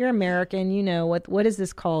Larson, you're American. You know, what is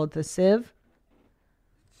this called? The sieve?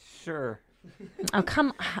 Sure. Oh,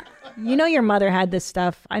 come on. You know your mother had this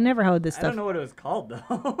stuff. I never had this stuff. I don't know what it was called,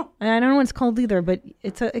 though. I don't know what it's called either, but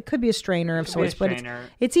it could be a strainer of sorts. But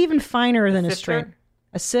it's even finer than a strainer.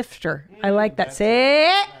 A sifter. I like that.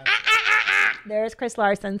 Say, there's Chris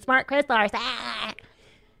Larson. Smart Chris Larson.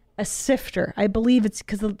 A sifter. I believe it's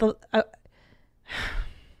because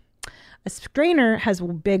a strainer has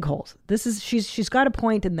big holes. She's got a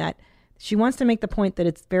point in that. She wants to make the point that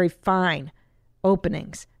it's very fine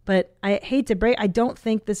openings. But I hate to break, I don't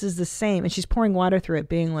think this is the same. And she's pouring water through it,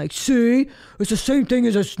 being like, see, it's the same thing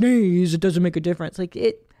as a sneeze. It doesn't make a difference. Like,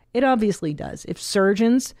 it obviously does. If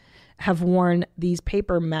surgeons have worn these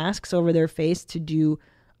paper masks over their face to do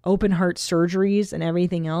open heart surgeries and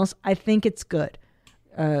everything else, I think it's good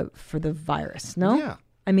for the virus. No? Yeah.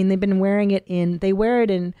 I mean, they wear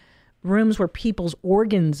it in rooms where people's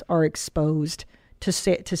organs are exposed to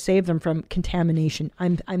save them from contamination.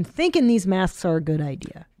 I'm thinking these masks are a good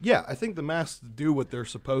idea. Yeah, I think the masks do what they're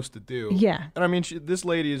supposed to do. Yeah. And I mean, this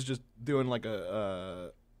lady is just doing like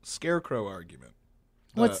a scarecrow argument.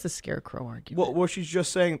 What's the scarecrow argument? Well, she's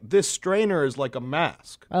just saying this strainer is like a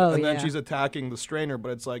mask. Oh, and then yeah. she's attacking the strainer,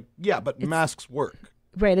 but it's like, yeah, but masks work.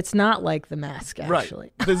 Right, it's not like the mask,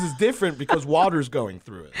 actually. Right. This is different because water's going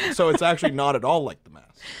through it. So it's actually not at all like the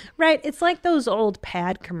mask. Right, it's like those old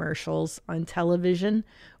pad commercials on television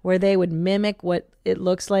where they would mimic what it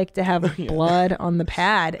looks like to have blood on the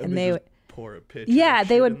pad. And they would pour a pitcher. Yeah,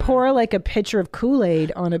 they would pour like a pitcher of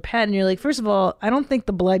Kool-Aid on a pad. And you're like, first of all, I don't think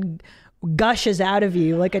the blood gushes out of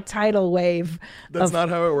you like a tidal wave. That's not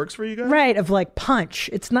how it works for you guys? Right, of like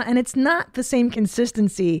punch. It's not the same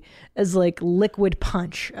consistency as like liquid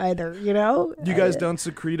punch either, you know? You guys don't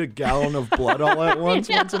secrete a gallon of blood all at once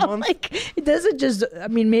once a month? Like, it doesn't just, I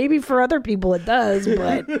mean, maybe for other people it does,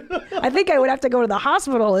 but I think I would have to go to the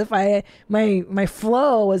hospital if my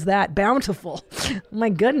flow was that bountiful. My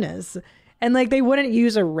goodness. And like they wouldn't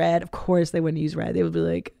use a red. Of course they wouldn't use red. They would be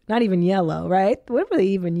like, not even yellow, right? What would they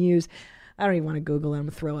even use? I don't even want to Google it. I'm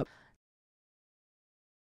going to throw up.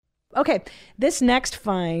 Okay, this next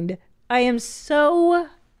find, I am so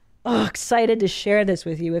excited to share this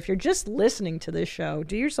with you. If you're just listening to this show,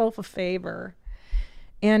 do yourself a favor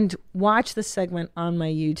and watch the segment on my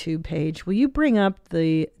YouTube page. Will you bring up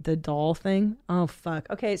the doll thing? Oh, fuck.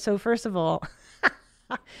 Okay, so first of all,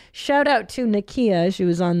 shout out to Nakia. She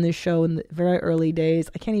was on this show in the very early days.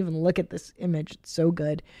 I can't even look at this image. It's so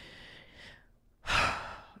good.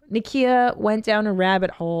 Nakia went down a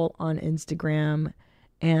rabbit hole on Instagram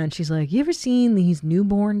and she's like, you ever seen these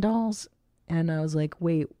newborn dolls? And I was like,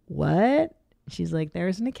 wait, what? She's like,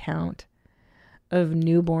 there's an account of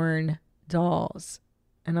newborn dolls.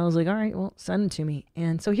 And I was like, all right, well, send it to me.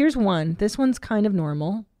 And so here's one. This one's kind of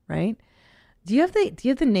normal, right? Do you have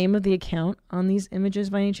the name of the account on these images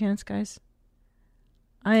by any chance, guys?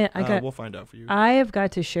 We'll find out for you. I have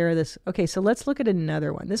got to share this. Okay, so let's look at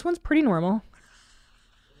another one. This one's pretty normal.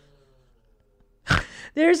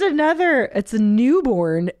 There's another. It's a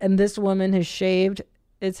newborn, and this woman has shaved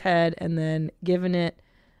its head and then given it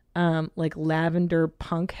like lavender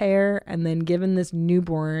punk hair, and then given this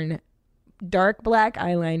newborn dark black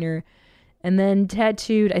eyeliner, and then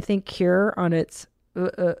tattooed, I think, Cure on its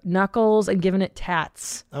knuckles and given it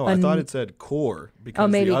tats. Oh, I thought it said core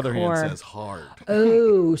because the other hand says hard.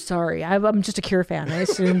 Oh, sorry. I'm just a Cure fan. I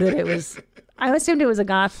assumed that it was. I assumed it was a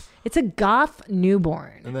goth. It's a goth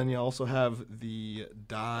newborn. And then you also have the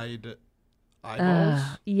dyed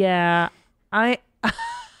eyeballs. Yeah, I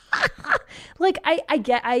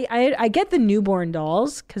get the newborn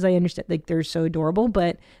dolls because I understand like they're so adorable,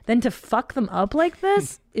 but then to fuck them up like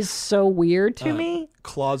this is so weird to me.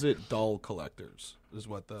 Closet doll collectors is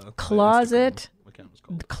what the closet account is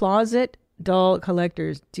called. Closet doll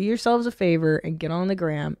collectors, do yourselves a favor and get on the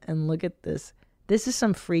gram and look at this. This is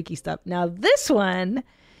some freaky stuff. Now, this one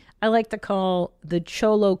I like to call the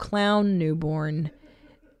Cholo Clown newborn.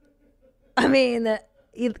 I mean,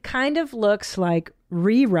 it kind of looks like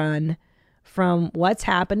Rerun from What's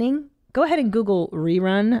Happening. Go ahead and Google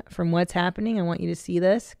Rerun from What's Happening. I want you to see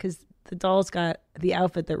this because the doll's got the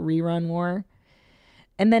outfit that Rerun wore.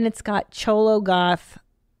 And then it's got Cholo Goth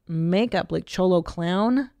makeup, like Cholo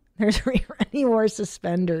Clown. There's Rerun. He wore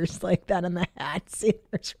suspenders like that on the hat. See,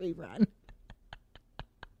 there's Rerun.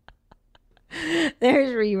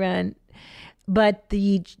 There's Rerun. But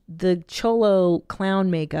the Cholo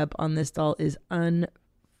Clown makeup on this doll is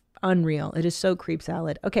unreal. It is so creep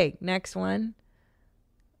salad. Okay, next one.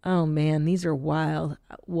 Oh man, these are wild.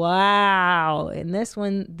 Wow. And this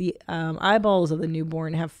one, the eyeballs of the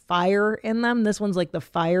newborn have fire in them. This one's like the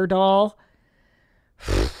fire doll.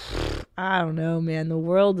 I don't know, man. The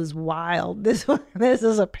world is wild. This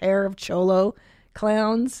is a pair of Cholo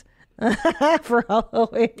clowns for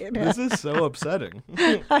Halloween. This is so upsetting.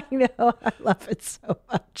 I know. I love it so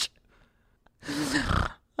much.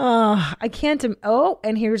 I can't.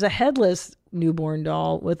 And here's a headless newborn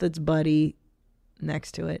doll with its buddy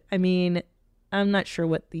next to it. I mean, I'm not sure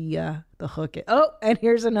what the hook is. Oh, and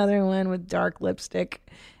here's another one with dark lipstick.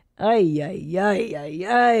 Ay, ay, ay, ay,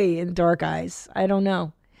 ay, and dark eyes. I don't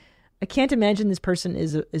know. I can't imagine this person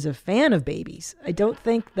is a fan of babies. I don't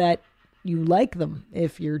think that you like them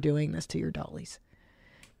if you're doing this to your dollies.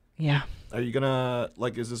 Yeah. Are you gonna,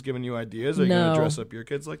 is this giving you ideas? Are you gonna dress up your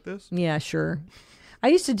kids like this? Yeah, sure. I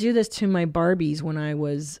used to do this to my Barbies when I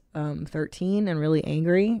was 13 and really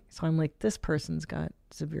angry. So I'm like, this person's got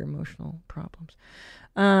severe emotional problems.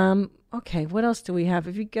 Okay, what else do we have?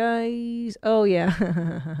 If you guys... Oh, yeah.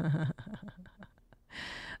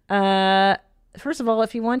 First of all,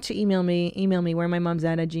 if you want to email me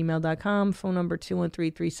wheremymomsat@gmail.com. Phone number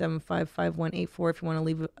 213-375-5184 if you want to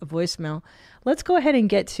leave a voicemail. Let's go ahead and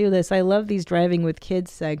get to this. I love these Driving with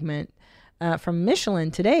Kids segment. From Michelin.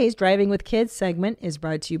 Today's Driving with Kids segment is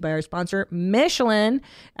brought to you by our sponsor, Michelin,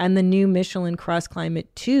 and the new Michelin Cross Climate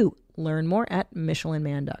 2. Learn more at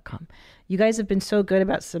michelinman.com. You guys have been so good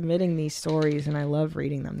about submitting these stories, and I love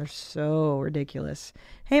reading them. They're so ridiculous.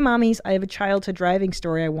 Hey, mommies, I have a childhood driving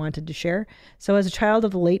story I wanted to share. So as a child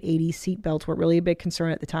of the late 80s, seatbelts were really a big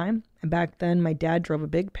concern at the time. And back then, my dad drove a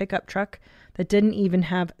big pickup truck that didn't even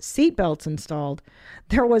have seatbelts installed.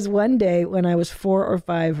 There was one day when I was 4 or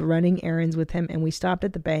 5 running errands with him, and we stopped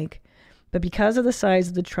at the bank. But because of the size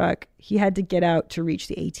of the truck, he had to get out to reach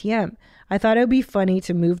the ATM. I thought it would be funny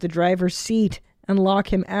to move the driver's seat and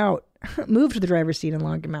lock him out. Move to the driver's seat and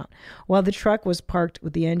lock him out while the truck was parked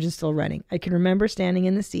with the engine still running. I can remember standing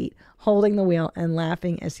in the seat, holding the wheel and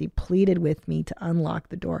laughing as he pleaded with me to unlock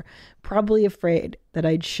the door, probably afraid that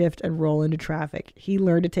I'd shift and roll into traffic. He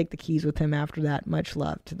learned to take the keys with him after that. Much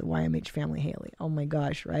love to the YMH family, Haley. Oh my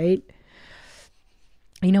gosh, right?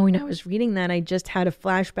 You know, when I was reading that, I just had a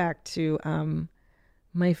flashback to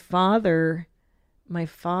my father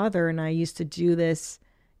and I used to do this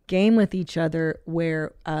game with each other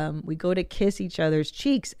where we go to kiss each other's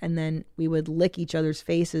cheeks and then we would lick each other's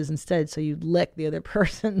faces instead. So you'd lick the other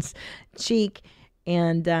person's cheek.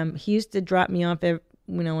 And he used to drop me off,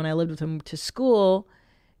 when I lived with him, to school.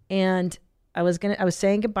 And I was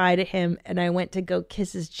saying goodbye to him, and I went to go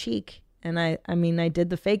kiss his cheek. And I did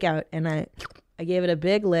the fake out, and I gave it a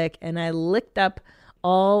big lick, and I licked up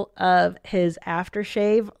all of his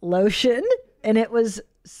aftershave lotion, and it was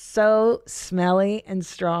so smelly and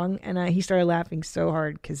strong, and he started laughing so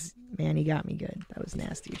hard because, man, he got me good. That was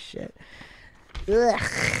nasty as shit.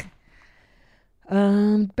 Ugh.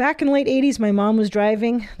 Back in the late 80s, my mom was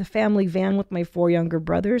driving the family van with my 4 younger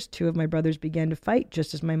brothers. 2 of my brothers began to fight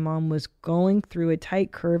just as my mom was going through a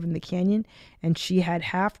tight curve in the canyon, and she had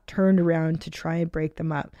half turned around to try and break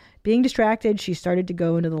them up. Being distracted, she started to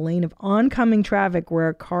go into the lane of oncoming traffic where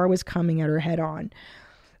a car was coming at her head on.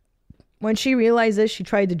 When she realized this, she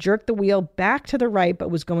tried to jerk the wheel back to the right,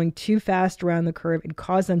 but was going too fast around the curve and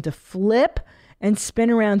caused them to flip and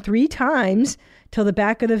spin around 3 times till the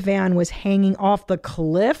back of the van was hanging off the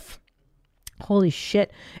cliff. Holy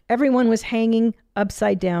shit. Everyone was hanging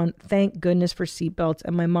upside down. Thank goodness for seatbelts.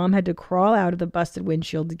 And my mom had to crawl out of the busted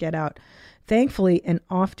windshield to get out. Thankfully, an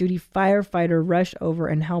off-duty firefighter rushed over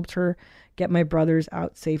and helped her get my brothers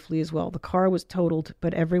out safely as well. The car was totaled,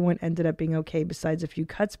 but everyone ended up being okay besides a few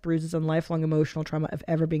cuts, bruises, and lifelong emotional trauma of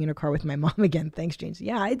ever being in a car with my mom again. Thanks, James.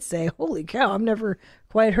 Yeah, I'd say, holy cow, I've never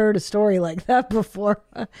quite heard a story like that before.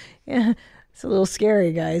 Yeah, it's a little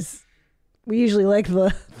scary, guys. We usually like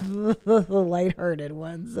the lighthearted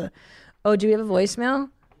ones. Do we have a voicemail?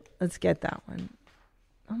 Let's get that one.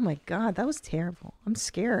 Oh my God, that was terrible. I'm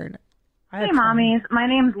scared. Hey, mommies. My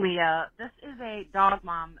name's Leah. This is a dog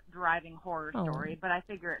mom driving horror story, but I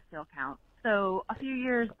figure it still counts. So a few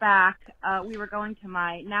years back, we were going to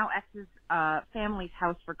my now ex's family's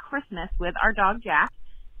house for Christmas with our dog Jack,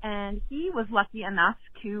 and he was lucky enough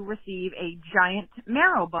to receive a giant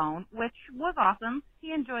marrow bone, which was awesome.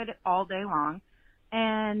 He enjoyed it all day long,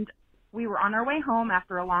 and we were on our way home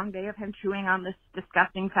after a long day of him chewing on this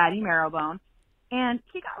disgusting fatty marrow bone, and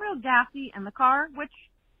he got real gassy in the car, which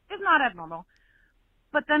is not abnormal.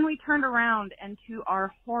 But then we turned around, and to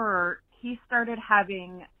our horror, he started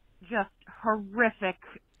having just horrific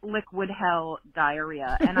liquid hell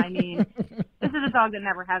diarrhea. And I mean, this is a dog that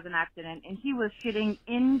never has an accident, and he was shitting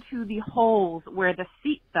into the holes where the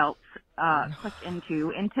seat belts click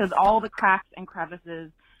into all the cracks and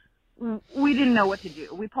crevices. We didn't know what to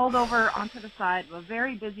do. We pulled over onto the side of a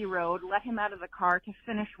very busy road, let him out of the car to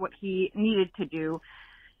finish what he needed to do.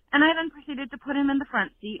 And I then proceeded to put him in the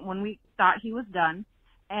front seat when we thought he was done,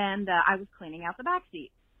 and I was cleaning out the back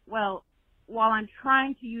seat. Well, while I'm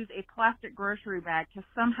trying to use a plastic grocery bag to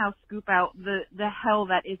somehow scoop out the hell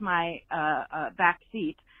that is my back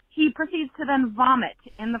seat, he proceeds to then vomit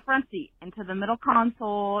in the front seat, into the middle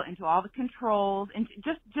console, into all the controls, into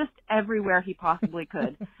just everywhere he possibly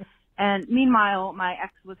could. And meanwhile, my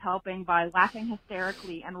ex was helping by laughing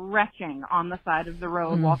hysterically and retching on the side of the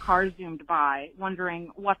road while cars zoomed by, wondering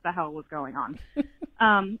what the hell was going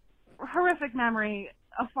on. Horrific memory,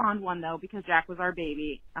 a fond one, though, because Jack was our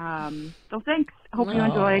baby. So thanks. Hope you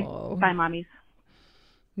enjoy. Bye, mommies.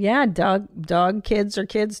 Yeah, dog kids are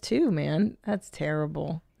kids too, man. That's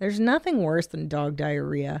terrible. There's nothing worse than dog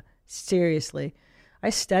diarrhea. Seriously. I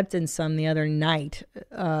stepped in some the other night,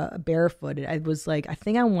 barefooted. I was like, I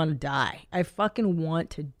think I want to die. I fucking want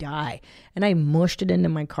to die. And I mushed it into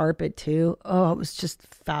my carpet too. Oh, it was just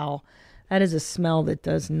foul. That is a smell that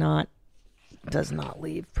does not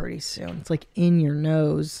leave pretty soon. It's like in your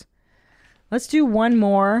nose. Let's do one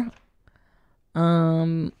more.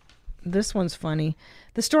 This one's funny.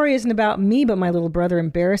 The story isn't about me, but my little brother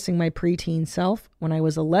embarrassing my preteen self. When I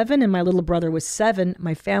was 11 and my little brother was 7,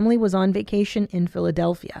 my family was on vacation in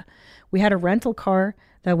Philadelphia. We had a rental car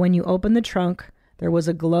that when you opened the trunk, there was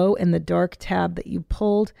a glow in the dark tab that you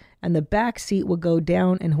pulled, and the back seat would go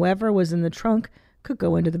down, and whoever was in the trunk could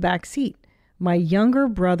go into the back seat. My younger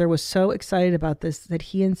brother was so excited about this that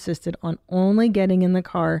he insisted on only getting in the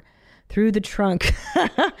car through the trunk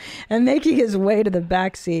and making his way to the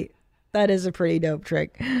back seat. That is a pretty dope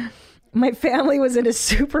trick. My family was in a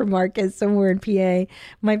supermarket somewhere in PA.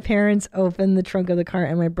 My parents opened the trunk of the car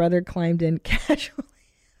and my brother climbed in casually.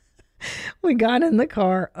 We got in the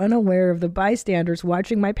car, unaware of the bystanders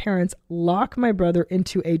watching my parents lock my brother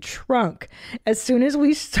into a trunk. As soon as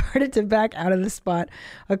we started to back out of the spot,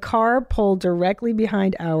 a car pulled directly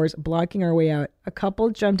behind ours, blocking our way out. A couple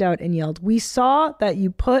jumped out and yelled, "We saw that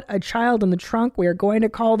you put a child in the trunk. We are going to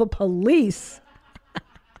call the police."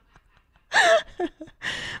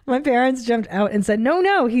 My parents jumped out and said,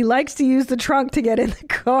 no, he likes to use the trunk to get in the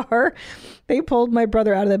car. They pulled my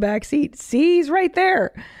brother out of the back seat. See, he's right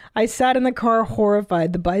there. I sat in the car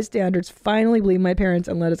horrified. The bystanders finally believed my parents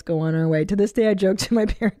and let us go on our way. To this day, I joke to my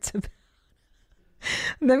parents about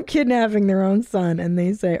them kidnapping their own son, and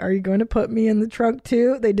they say, "Are you going to put me in the trunk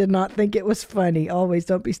too?" They did not think it was funny. Always,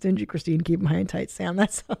 don't be stingy, Christine. Keep them high and tight, Sam.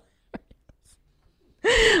 That's all.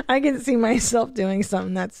 I can see myself doing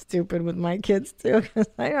something that's stupid with my kids too, because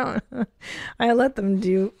I let them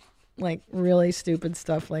do like really stupid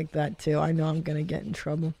stuff like that too. I know I'm gonna get in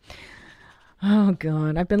trouble. Oh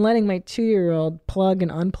God, I've been letting my 2-year-old plug and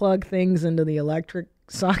unplug things into the electric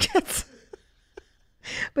sockets,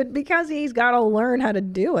 but because he's got to learn how to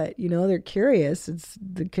do it, they're curious.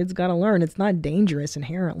 The kid's got to learn. It's not dangerous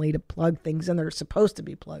inherently to plug things in that are supposed to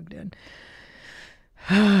be plugged in.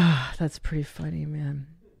 That's pretty funny, man.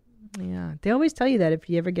 Yeah, they always tell you that if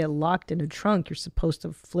you ever get locked in a trunk, you're supposed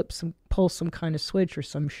to pull some kind of switch or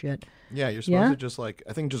some shit. Yeah, you're supposed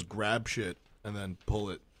to just grab shit and then pull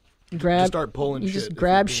it. Just start pulling shit. You just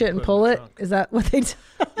grab shit and pull it? Is that what they do?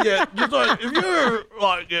 Yeah, just like, if you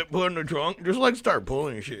ever get put in the trunk, just start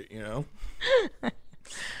pulling shit,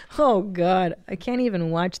 Oh, God. I can't even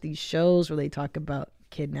watch these shows where they talk about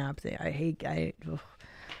kidnaps.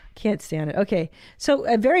 Can't stand it. Okay, so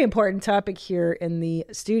a very important topic here in the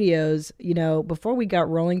studios. Before we got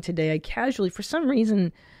rolling today, I casually, for some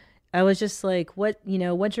reason, I was just like, what's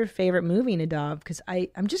your favorite movie, Nadav? Because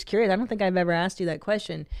I'm just curious. I don't think I've ever asked you that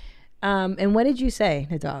question. And what did you say,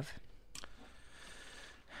 Nadav?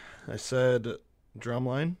 I said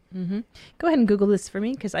Drumline. Mm-hmm. Go ahead and Google this for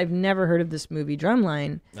me, because I've never heard of this movie,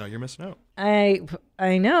 Drumline. No, you're missing out. I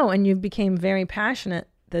know, and you became very passionate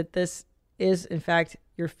that this is, in fact,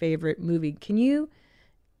 your favorite movie. Can you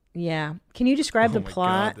describe the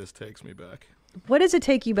plot? God, this takes me back. What does it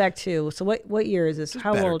take you back to? So what year is this?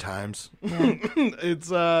 How Better old? times. Yeah. It's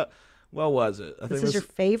what was it? I This is your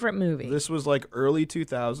favorite movie. This was like early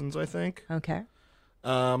 2000s, I think. Okay.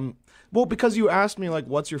 Well, because you asked me like,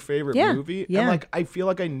 what's your favorite movie? Yeah. And like, I feel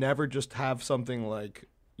like I never just have something like,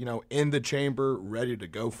 in the chamber ready to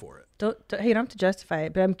go for it. Hey, you don't have to justify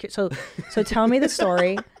it, but so tell me the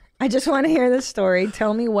story. I just want to hear the story.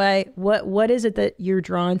 Tell me what is it that you're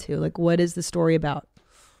drawn to? Like, what is the story about?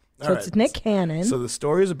 So it's Nick Cannon. So the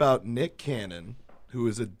story is about Nick Cannon, who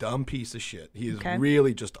is a dumb piece of shit. He is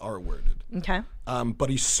really just R-worded. Okay. But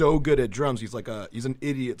he's so good at drums. He's he's an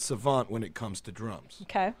idiot savant when it comes to drums.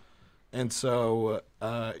 Okay. And so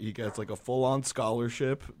he gets like a full-on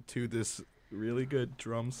scholarship to this really good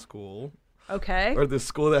drum school. Okay. Or this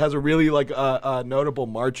school that has a really notable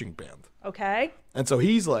marching band. Okay. And so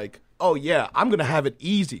he's like, oh yeah, I'm going to have it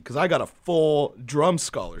easy because I got a full drum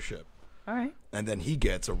scholarship. All right. And then he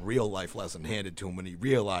gets a real life lesson handed to him when he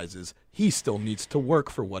realizes he still needs to work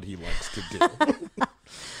for what he likes to do.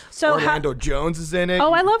 So Orlando Jones is in it.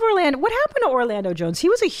 Oh, I love Orlando. What happened to Orlando Jones? He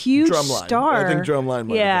was a huge star. I think Drumline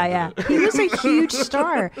might have ended it. He was a huge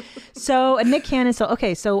star. So Nick Cannon.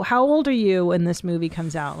 So how old are you when this movie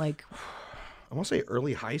comes out? Like, I want to say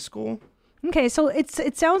early high school. Okay, so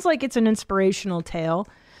it sounds like it's an inspirational tale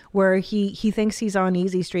where he thinks he's on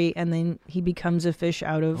Easy Street and then he becomes a fish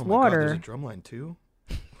out of water. God, there's a Drumline too?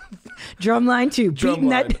 Drumline 2. Beating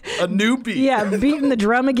that, a new beat. Yeah, beating the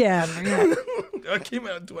drum again. Yeah. That came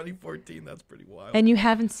out in 2014. That's pretty wild. And you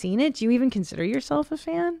haven't seen it? Do you even consider yourself a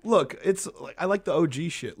fan? Look, I like the OG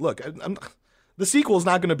shit. Look, the sequel is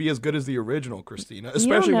not going to be as good as the original, Christina,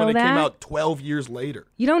 especially when it came out 12 years later.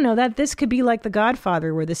 You don't know that. This could be like The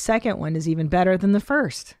Godfather, where the second one is even better than the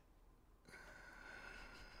first.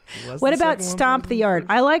 What about Stomp the Yard?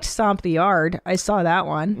 I liked Stomp the Yard. I saw that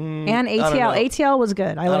one. And ATL. ATL was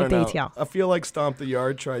good. I liked ATL. I feel like Stomp the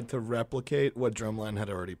Yard tried to replicate what Drumline had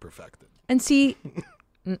already perfected. And see,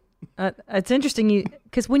 it's interesting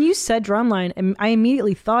because when you said Drumline, I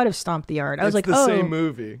immediately thought of Stomp the Yard. I was like, the same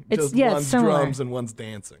movie. Just one's similar. Drums and one's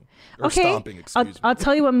dancing. Or stomping, excuse me. I'll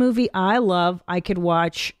tell you what movie I love. I could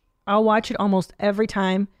watch. I'll watch it almost every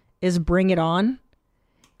time. Is Bring It On.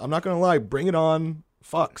 I'm not gonna lie. Bring It On.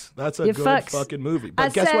 Fucks. That's a good fucking movie.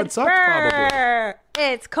 But guess what sucked probably?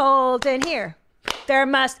 It's cold in here. There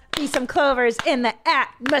must be some clovers in the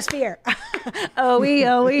atmosphere. Oh-wee,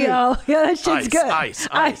 oh-wee, oh. Yeah, that shit's good. Ice.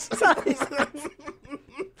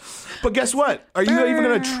 But guess what? Are you even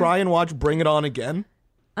going to try and watch Bring It On again?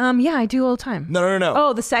 Yeah, I do all the time. No.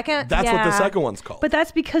 Oh, the second? That's what the second one's called. But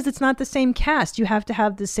that's because it's not the same cast. You have to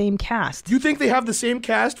have the same cast. You think they have the same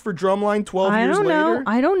cast for Drumline 12 years later?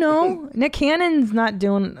 I don't know. Nick Cannon's not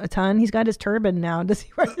doing a ton. He's got his turban now. Does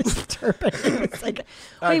he wear his turban? It's like,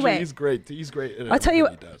 wait. He's great. He's great. I'll tell you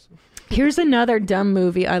what. He does. Here's another dumb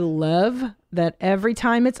movie I love that every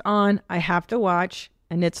time it's on, I have to watch,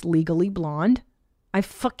 and it's Legally Blonde. I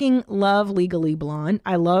fucking love Legally Blonde.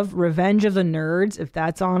 I love Revenge of the Nerds. If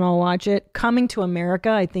that's on, I'll watch it. Coming to America,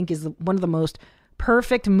 I think, is one of the most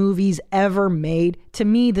perfect movies ever made. To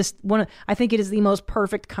me, I think it is the most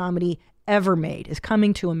perfect comedy ever made, is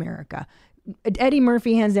Coming to America. Eddie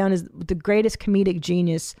Murphy, hands down, is the greatest comedic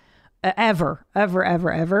genius ever. I'll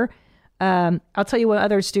tell you what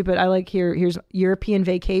other stupid I like here. Here's European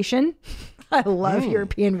Vacation. I love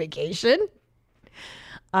European Vacation.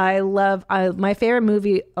 My favorite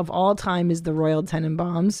movie of all time is The Royal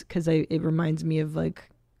Tenenbaums because it reminds me of like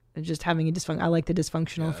just having I like the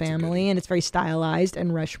dysfunctional family, and it's very stylized.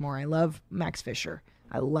 And Rushmore. I love Max Fisher.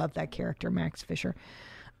 I love that character, Max Fisher.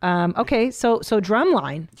 Okay, so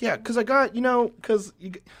Drumline. Yeah, because I got because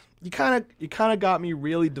you kind of got me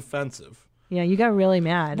really defensive. Yeah, you got really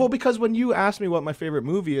mad. Well, because when you ask me what my favorite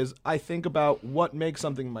movie is, I think about what makes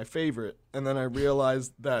something my favorite, and then I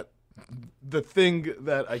realize that the thing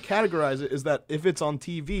that I categorize it is that if it's on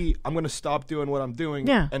TV, I'm going to stop doing what I'm doing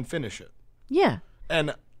and finish it. Yeah.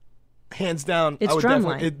 And hands down, it's I would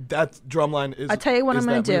Drumline. That Drumline is. I'll tell you what I'm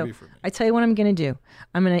going to do. I tell you what I'm going to do.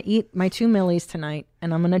 I'm going to eat my 2 millies tonight,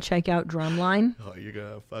 and I'm going to check out Drumline. Oh, you're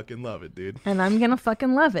going to fucking love it, dude. And I'm going to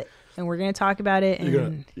fucking love it. And we're going to talk about it. You're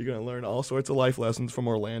going to learn all sorts of life lessons from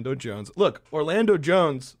Orlando Jones. Look, Orlando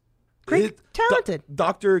Jones. Great, talented.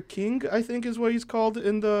 Dr. King, I think, is what he's called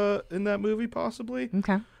in that movie, possibly.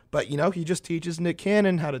 Okay. But he just teaches Nick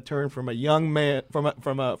Cannon how to turn from a young man,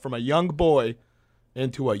 from a young boy,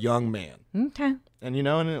 into a young man. Okay. And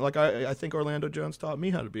I think Orlando Jones taught me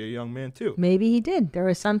how to be a young man too. Maybe he did. There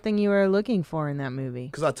was something you were looking for in that movie.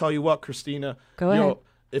 Because I tell you what, Christina. Go ahead.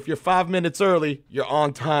 if you're 5 minutes early, you're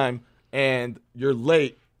on time, and you're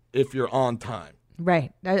late if you're on time.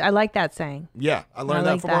 Right. I like that saying. Yeah, I learned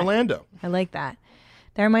that from Orlando. I like that.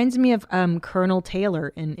 That reminds me of Colonel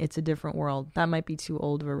Taylor in It's a Different World. That might be too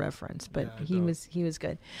old of a reference, but he was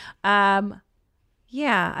good.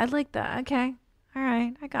 Yeah, I like that. Okay. All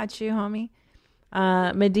right. I got you, homie.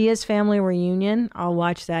 Medea's Family Reunion. I'll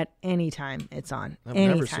watch that anytime it's on. I've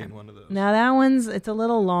never seen one of those. Now that it's a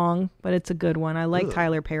little long, but it's a good one. I like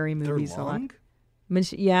Tyler Perry movies a lot.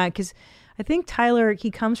 Yeah, because I think Tyler,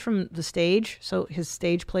 he comes from the stage, so his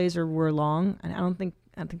stage plays were long, and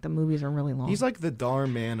I think the movies are really long. He's like the Dar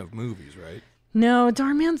Man of movies, right? No,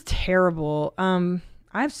 Dar Man's terrible. I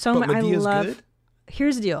have so much. I love. Good?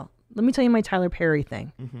 Here's the deal. Let me tell you my Tyler Perry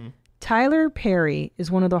thing. Mm-hmm. Tyler Perry is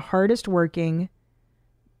one of the hardest working,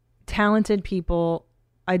 talented people.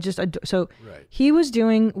 He was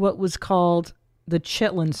doing what was called the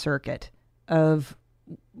Chitlin circuit of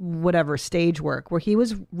whatever stage work, where he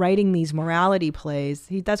was writing these morality plays.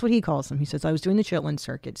 That's what he calls them. He says, I was doing the Chitlin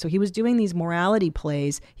circuit. So he was doing these morality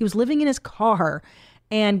plays. He was living in his car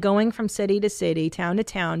and going from city to city, town to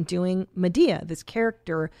town, doing Medea, this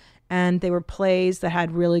character. And they were plays that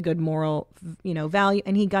had really good moral, value.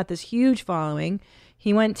 And he got this huge following.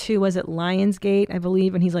 He went to, was it Lionsgate, I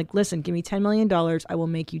believe? And he's like, listen, give me $10 million. I will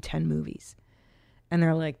make you 10 movies. And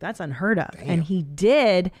they're like, that's unheard of. Damn. And he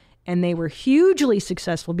did. And they were hugely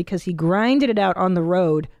successful because he grinded it out on the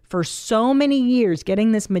road for so many years,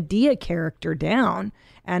 getting this Medea character down.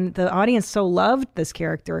 And the audience so loved this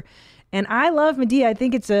character. And I love Medea. I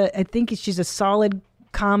think she's a solid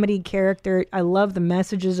comedy character. I love the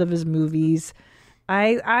messages of his movies.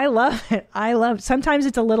 I love it. Sometimes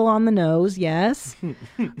it's a little on the nose, yes.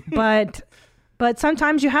 but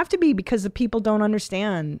sometimes you have to be because the people don't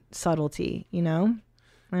understand subtlety,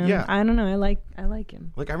 Yeah, I don't know. I like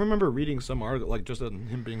him. Like I remember reading some article, like just on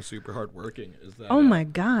him being super hardworking. Is that? Oh my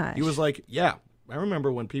gosh. He was like, yeah. I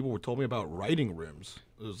remember when people told me about writing rooms.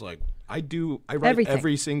 It was like I write everything.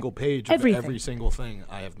 Every single page of every single thing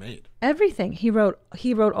I have made. Everything. He wrote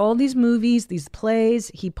all these movies, these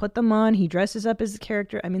plays. He put them on. He dresses up as a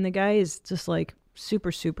character. I mean, the guy is just like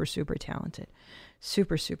super, super, super talented.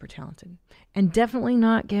 Super, super talented. And definitely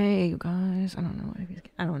not gay, you guys. I don't know if he's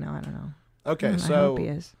gay. I don't know. Okay, I hope he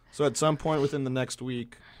is. So at some point within the next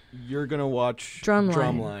week, you're gonna watch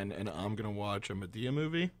Drumline, and I'm gonna watch a Medea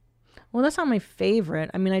movie. Well, that's not my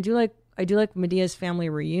favorite. I mean, I do like Medea's Family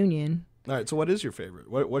Reunion. All right, so what is your favorite?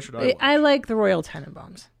 What should I watch? I like the Royal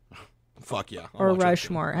Tenenbaums. Fuck yeah. Or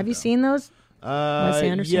Rushmore. Have you seen those? Wes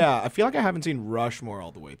Anderson? Yeah, I feel like I haven't seen Rushmore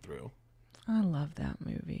all the way through. I love that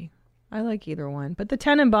movie. I like either one, but the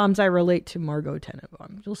Tenenbaums I relate to Margot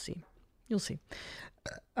Tenenbaum. You'll see.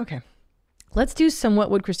 Okay. Let's do some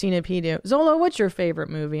What Would Christina P. Do? Zolo, what's your favorite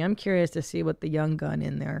movie? I'm curious to see what the young gun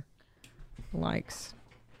in there likes.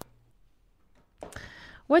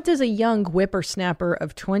 What does a young whippersnapper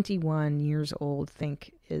of 21 years old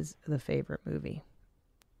think is the favorite movie?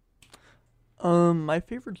 My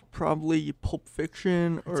favorite's probably Pulp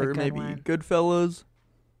Fiction or maybe one. Goodfellas.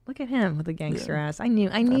 Look at him with a gangster ass. I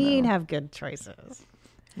need to have good choices.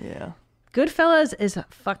 Yeah. Goodfellas is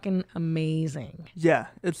fucking amazing. Yeah,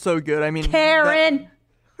 it's so good. I mean, Karen.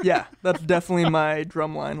 That's definitely my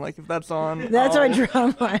drumline. Like if that's on, that's our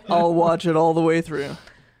drumline. I'll watch it all the way through.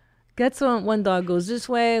 That's when one dog goes this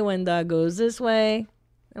way, one dog goes this way,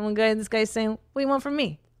 and this guy's saying, "What do you want from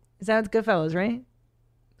me?" Is that Goodfellas, right?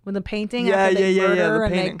 With the painting, after they murder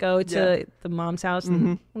and they go to the mom's house,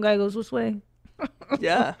 and one guy goes this way.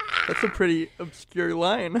 Yeah, that's a pretty obscure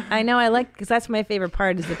line. I know. I like because that's my favorite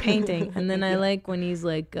part is the painting, and then I like when he's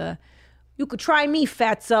like, "You could try me,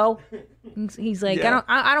 fatso." He's like,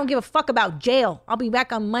 "I don't give a fuck about jail. I'll be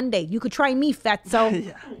back on Monday. You could try me, fatso."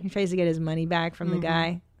 Yeah. He tries to get his money back from the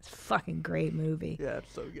guy. It's a fucking great movie. Yeah,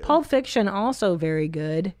 it's so good. Pulp Fiction also very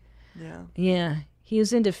good. Yeah. Yeah. He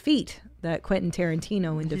was into feet, that Quentin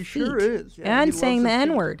Tarantino into feet. He sure is. Yeah, and saying the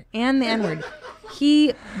N-word. And the N-word.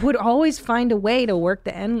 He would always find a way to work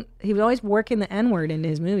he would always work in the N-word into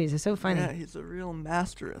his movies. It's so funny. Yeah, he's a real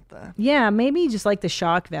master at that. Yeah, maybe just like the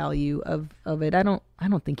shock value of it. I don't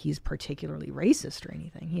think he's particularly racist or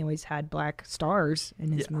anything. He always had black stars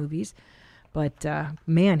in his movies. But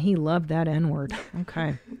man, he loved that N-word.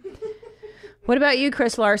 Okay. What about you,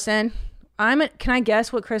 Chris Larson? Can I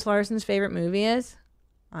guess what Chris Larson's favorite movie is?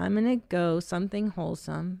 I'm going to go something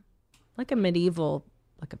wholesome, like a medieval,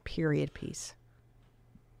 like a period piece.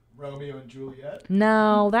 Romeo and Juliet?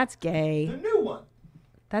 No, that's gay. The new one.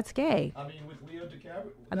 That's gay. I mean, with Leo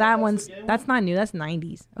DiCaprio. That's not new. That's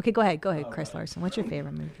 90s. Okay, go ahead, Chris Larson. What's your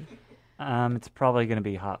favorite movie? It's probably going to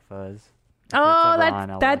be Hot Fuzz. Oh, it's ever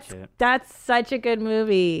on, I'll watch it. that's such a good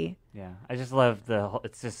movie. Yeah, I just love the whole.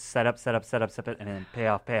 It's just set up, and then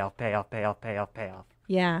payoff.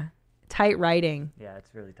 Yeah, tight writing. Yeah,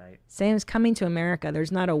 it's really tight. Same as Coming to America.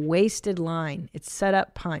 There's not a wasted line. It's set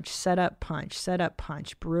up, punch, set up, punch, set up,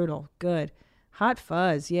 punch. Brutal. Good. Hot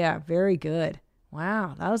Fuzz. Yeah, very good.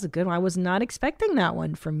 Wow, that was a good one. I was not expecting that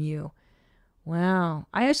one from you. Wow.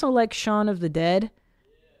 I also like Shaun of the Dead.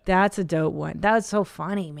 That's a dope one. That was so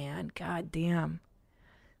funny, man. God damn.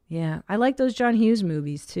 Yeah, I like those John Hughes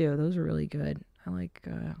movies too. Those are really good. I like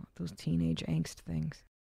those teenage angst things.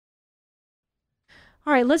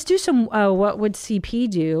 All right, let's do some What Would CP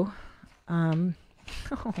Do?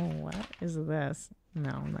 What is this? No,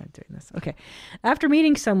 I'm not doing this. Okay. After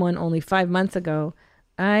meeting someone only 5 months ago,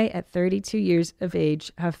 I, at 32 years of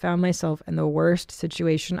age, have found myself in the worst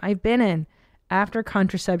situation I've been in. After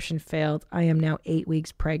contraception failed, I am now 8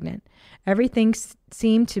 weeks pregnant. Everything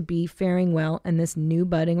seemed to be faring well in this new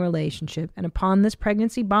budding relationship, and upon this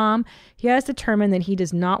pregnancy bomb, he has determined that he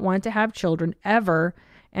does not want to have children ever,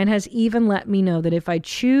 and has even let me know that if I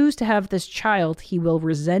choose to have this child, he will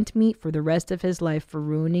resent me for the rest of his life for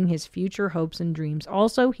ruining his future hopes and dreams.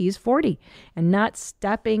 Also, he's 40 and not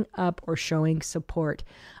stepping up or showing support.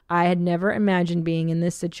 I had never imagined being in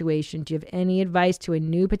this situation. Do you have any advice to a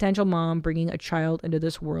new potential mom bringing a child into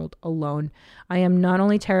this world alone? I am not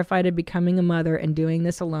only terrified of becoming a mother and doing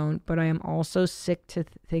this alone, but I am also sick to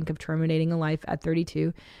think of terminating a life at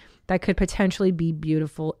 32 that could potentially be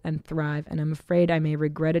beautiful and thrive, and I'm afraid I may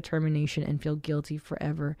regret a termination and feel guilty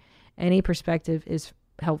forever. Any perspective is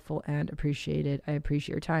helpful and appreciated. I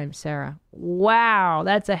appreciate your time, Sarah. Wow,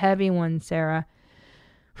 that's a heavy one, Sarah.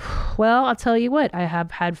 Well, I'll tell you what, I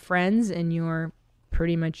have had friends in your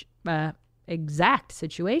pretty much exact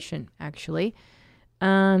situation, actually.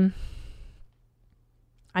 I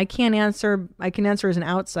can answer as an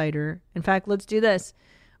outsider. In fact, let's do this.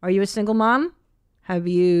 Are you a single mom? Have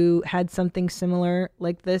you had something similar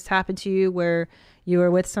like this happen to you where you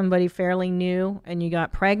were with somebody fairly new and you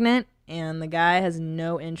got pregnant and the guy has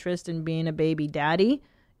no interest in being a baby daddy?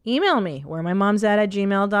 Email me,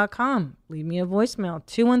 wheremymomsat@gmail.com. Leave me a voicemail,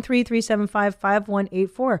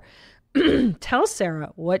 213-375-5184. Tell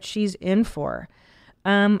Sarah what she's in for.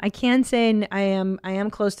 I can say I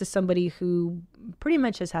am close to somebody who pretty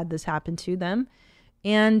much has had this happen to them.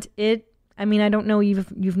 And I don't know,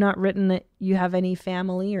 you've not written that you have any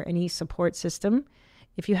family or any support system.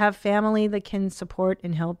 If you have family that can support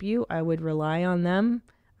and help you, I would rely on them.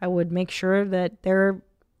 I would make sure that they're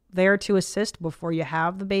there to assist before you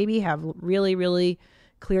have the baby. Have really, really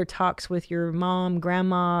clear talks with your mom,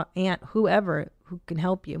 grandma, aunt, whoever who can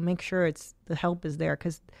help you. Make sure the help is there,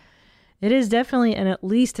 because it is definitely at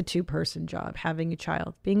least a 2-person job having a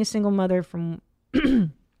child. Being a single mother, from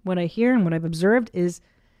what I hear and what I've observed, is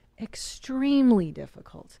extremely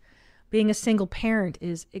difficult. Being a single parent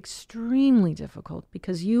is extremely difficult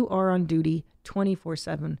because you are on duty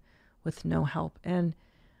 24/7 with no help. And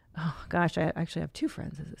oh gosh, I actually have 2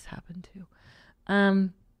 friends that this happened to.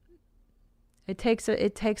 It takes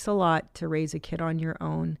a lot to raise a kid on your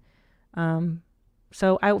own.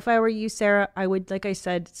 So if I were you, Sarah, I would, like I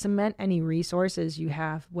said, cement any resources you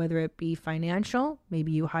have, whether it be financial.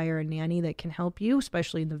 Maybe you hire a nanny that can help you,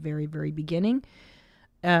 especially in the very, very beginning.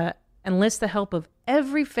 Enlist the help of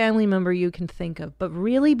every family member you can think of, but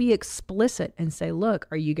really be explicit and say, look,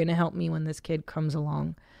 are you going to help me when this kid comes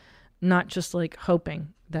along? Not just like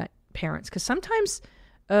hoping that parents, because sometimes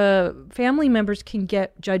family members can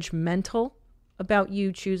get judgmental about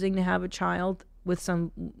you choosing to have a child with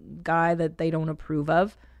some guy that they don't approve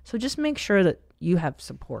of. So just make sure that you have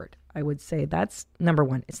support. I would say that's number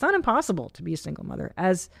one. It's not impossible to be a single mother,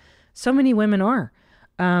 as so many women are.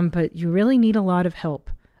 But you really need a lot of help.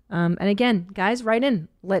 And again, guys, write in.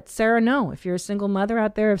 Let Sarah know if you're a single mother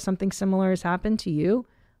out there, if something similar has happened to you.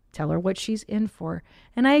 Tell her what she's in for.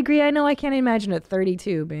 And I agree. I know I can't imagine at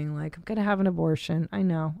 32 being like, I'm going to have an abortion. I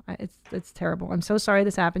know. It's terrible. I'm so sorry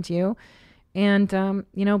this happened to you. And,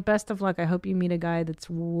 best of luck. I hope you meet a guy that's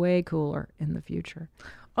way cooler in the future.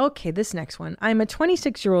 Okay, this next one. I'm a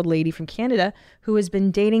 26-year-old lady from Canada who has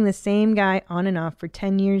been dating the same guy on and off for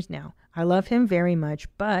 10 years now. I love him very much,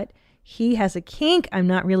 but he has a kink I'm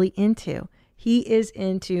not really into. He is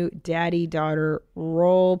into daddy-daughter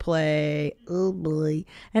role play. Oh, boy.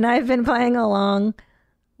 And I've been playing along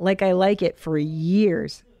like I like it for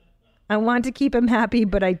years. I want to keep him happy,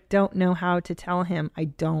 but I don't know how to tell him I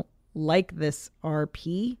don't like this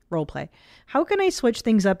RP role play. How can I switch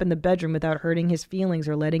things up in the bedroom without hurting his feelings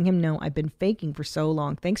or letting him know I've been faking for so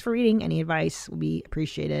long? Thanks for reading. Any advice will be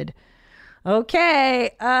appreciated.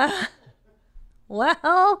 Okay.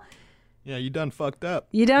 Well, Yeah, you done fucked up.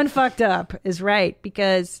 You done fucked up is right,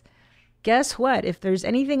 because guess what? If there's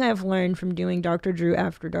anything I've learned from doing Dr. Drew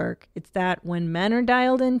After Dark, it's that when men are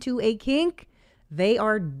dialed into a kink, they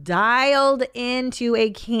are dialed into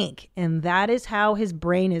a kink. And that is how his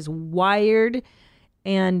brain is wired.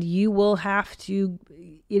 And you will have to,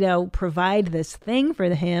 provide this thing for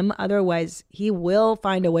him. Otherwise, he will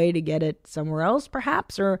find a way to get it somewhere else,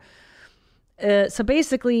 perhaps. Or so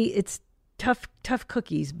basically, it's tough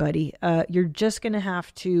cookies, buddy. You're just going to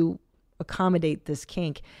have to accommodate this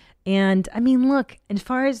kink. And I mean, look, as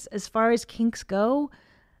far as kinks go,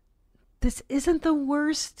 this isn't the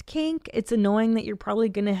worst kink. It's annoying that you're probably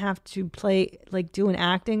going to have to do an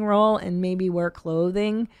acting role and maybe wear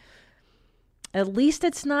clothing. At least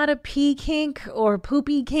it's not a pee kink or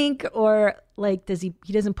poopy kink, or he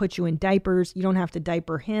doesn't put you in diapers. You don't have to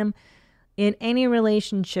diaper him. In any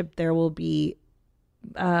relationship, there will be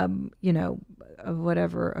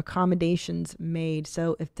whatever accommodations made.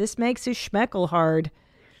 So if this makes his schmeckle hard,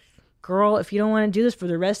 girl, if you don't want to do this for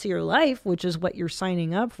the rest of your life, which is what you're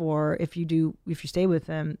signing up for, if you stay with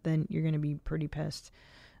him, then you're going to be pretty pissed.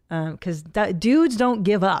 Because dudes don't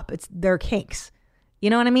give up. It's their kinks. You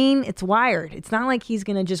know what I mean? It's wired. It's not like he's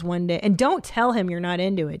going to just one day. And don't tell him you're not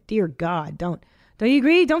into it. Dear God, don't. Don't you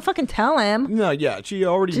agree? Don't fucking tell him. No, yeah. She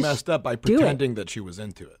already messed up by pretending that she was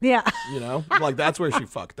into it. Yeah. That's where she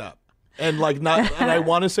fucked up. And and I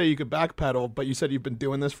want to say you could backpedal, but you said you've been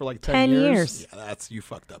doing this for 10 years. Yeah, you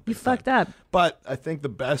fucked up. You fucked up. But I think the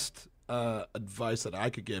best advice that I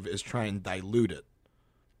could give is try and dilute it.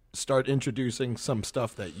 Start introducing some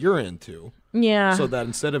stuff that you're into. Yeah. So that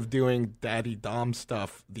instead of doing daddy dom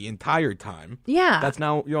stuff the entire time, yeah,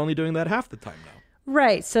 you're only doing that half the time now.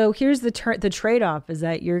 Right. So here's the trade-off is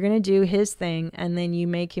that you're going to do his thing and then you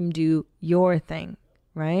make him do your thing,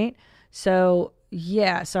 right? So,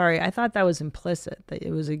 yeah, sorry. I thought that was implicit, that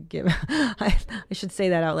it was a give. I should say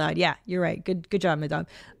that out loud. Yeah, you're right. Good job, my dog.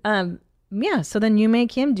 Yeah, so then you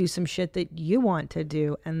make him do some shit that you want to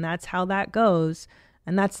do, and that's how that goes.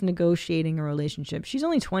 And that's negotiating a relationship. She's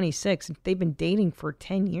only 26. They've been dating for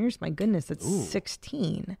 10 years. My goodness, that's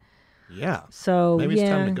 16. Yeah. So maybe it's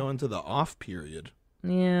time to go into the off period.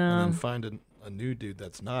 Yeah. And then find a new dude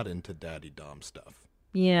that's not into daddy dom stuff.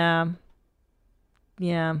 Yeah.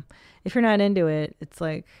 Yeah. If you're not into it, it's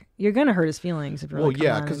like you're gonna hurt his feelings. If you're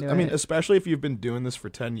because especially if you've been doing this for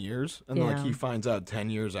 10 years, and he finds out 10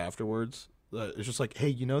 years afterwards. It's just like,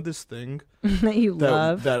 hey, this thing that you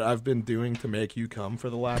love that I've been doing to make you come for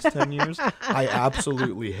the last 10 years? I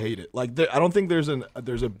absolutely hate it. I don't think there's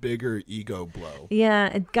a bigger ego blow.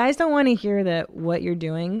 Yeah, guys don't want to hear that what you're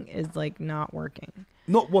doing is not working.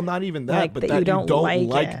 No, well, not even that, but that you don't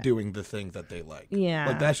like doing the thing that they like.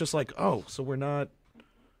 Yeah, that's just so we're not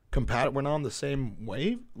compatible. We're not on the same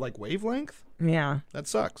wavelength. Yeah, that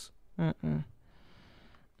sucks.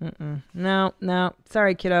 No,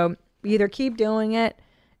 sorry, kiddo. You either keep doing it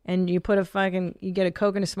and you put you get a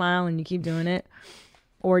Coke and a smile and you keep doing it,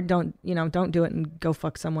 or don't do it and go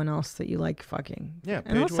fuck someone else that you like fucking. Yeah,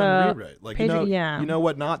 page one rewrite. You know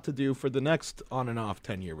what not to do for the next on and off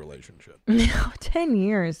 10-year relationship. 10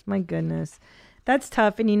 years, my goodness. That's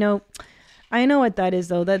tough. And I know what that is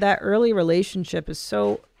though, that early relationship is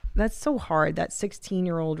that's so hard. That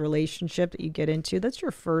 16-year-old relationship that you get into, that's your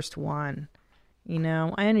first one.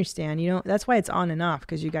 I understand. That's why it's on and off,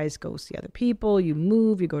 because you guys go see other people, you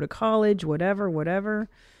move, you go to college, whatever.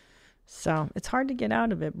 So it's hard to get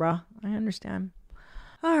out of it, bruh. I understand.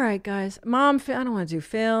 All right, guys. I don't want to do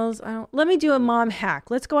fails. Let me do a mom hack.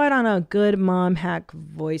 Let's go out on a good mom hack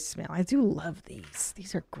voicemail. I do love these.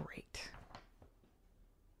 These are great.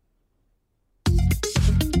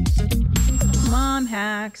 Mom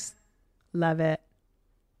hacks. Love it.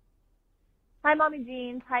 Hi, Mommy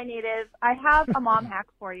Jeans. Hi, Native. I have a mom hack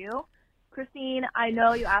for you. Christine, I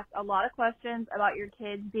know you asked a lot of questions about your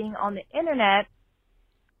kids being on the internet,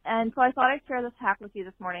 and so I thought I'd share this hack with you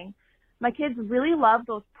this morning. My kids really love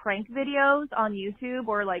those prank videos on YouTube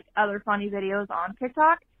or other funny videos on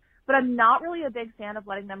TikTok, but I'm not really a big fan of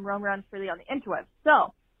letting them roam around freely on the interwebs.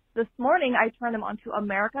 So this morning I turned them onto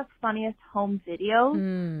America's Funniest Home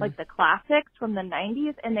Videos, the classics from the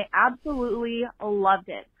 90s, and they absolutely loved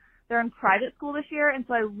it. They're in private school this year, and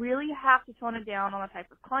so I really have to tone it down on the type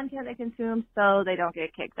of content they consume so they don't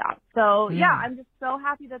get kicked out. So, I'm just so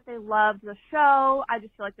happy that they loved the show. I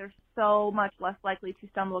just feel like they're so much less likely to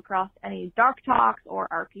stumble across any dark talks or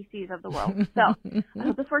RPCs of the world. So, I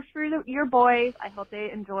hope this works for your boys. I hope they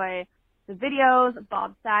enjoy the videos.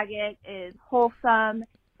 Bob Saget is wholesome,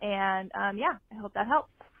 and, I hope that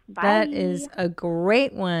helps. That is a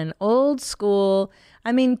great one. Old school.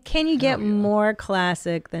 I mean, can you get more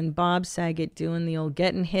classic than Bob Saget doing the old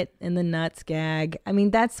getting hit in the nuts gag? I mean,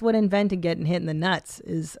 that's what invented getting hit in the nuts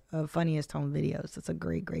is Funniest Home Videos. That's a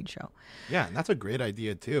great, great show. Yeah, and that's a great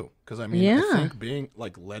idea too. Because I mean, I think being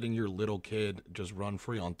like letting your little kid just run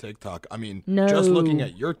free on TikTok. I mean, just looking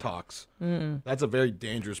at your talks, that's a very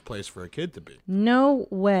dangerous place for a kid to be. No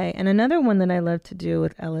way. And another one that I love to do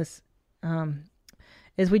with Ellis,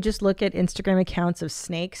 is we just look at Instagram accounts of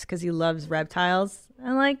snakes because he loves reptiles.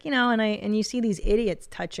 And like, you know, and you see these idiots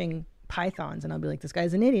touching pythons, and I'll be like, this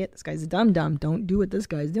guy's an idiot. This guy's a dumb. Don't do what this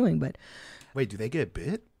guy's doing. But wait, do they get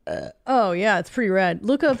bit? Oh yeah, it's pretty rad.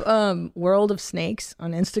 Look up World of Snakes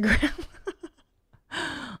on Instagram.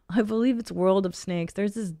 I believe it's World of Snakes.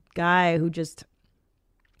 There's this guy who just,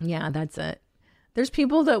 that's it. There's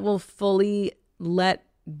people that will fully let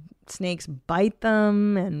snakes bite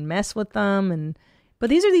them and mess with them, but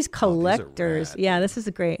these are these collectors. This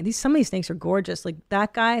is some of these snakes are gorgeous. Like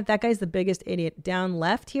that guy's the biggest idiot. Down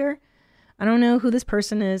left here, I don't know who this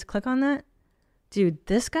person is. Click on that. Dude,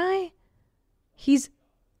 this guy, he's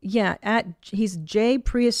J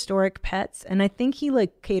Prehistoric Pets, and I think he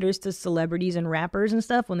like caters to celebrities and rappers and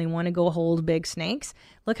stuff when they want to go hold big snakes.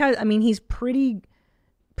 Look how, I mean, he's pretty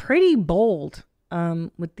bold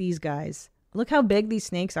with these guys. Look how big these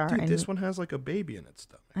snakes are. Dude, and this one has like a baby in its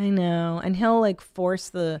stomach. I know. And he'll like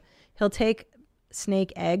he'll take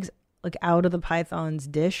snake eggs like out of the python's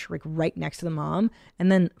dish, like right next to the mom,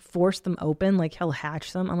 and then force them open, like he'll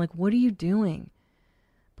hatch them. I'm like, what are you doing?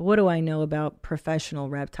 But what do I know about professional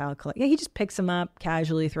reptile collecting? Yeah, he just picks them up,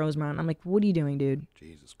 casually throws them around. I'm like, what are you doing, dude?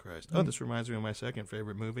 Jesus Christ. Oh, this reminds me of my second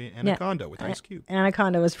favorite movie, Anaconda with Ice Cube.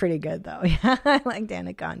 Anaconda was pretty good, though. Yeah, I liked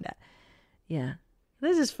Anaconda. Yeah.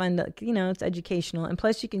 This is fun to, it's educational. And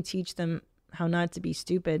plus you can teach them how not to be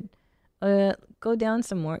stupid. Go down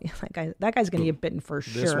some more. That guy's going to get bitten for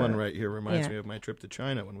sure. This one right here reminds me of my trip to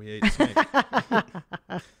China when we ate snake.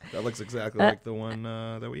 That looks exactly like the one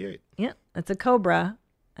that we ate. Yeah, it's a cobra.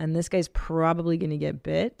 And this guy's probably going to get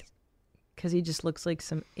bit because he just looks like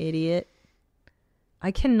some idiot. I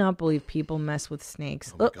cannot believe people mess with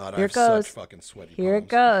snakes. Oh my God, here I have goes. Such fucking sweaty Here palms. it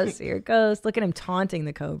goes. Here it goes. Look at him taunting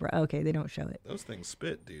the cobra. Okay, they don't show it. Those things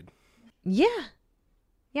spit, dude. Yeah.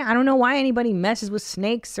 Yeah, I don't know why anybody messes with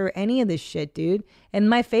snakes or any of this shit, dude. And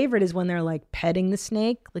my favorite is when they're like petting the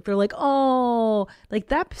snake. Like they're like, oh, like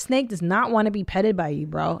that snake does not want to be petted by you,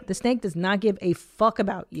 bro. The snake does not give a fuck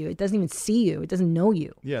about you. It doesn't even see you. It doesn't know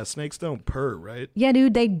you. Yeah, snakes don't purr, right? Yeah,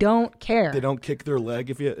 dude, they don't care. They don't kick their leg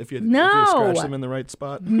if you No. scratch them in the right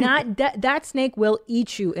spot. Not that snake will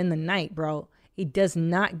eat you in the night, bro. It does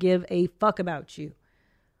not give a fuck about you.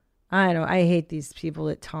 I hate these people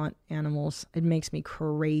that taunt animals. It makes me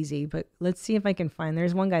crazy. But let's see if I can find.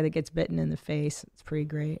 There's one guy that gets bitten in the face. It's pretty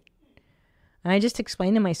great. And I just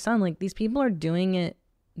explained to my son, like, these people are doing it.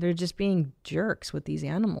 They're just being jerks with these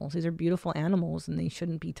animals. These are beautiful animals, and they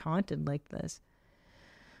shouldn't be taunted like this.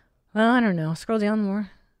 Well, I don't know. Scroll down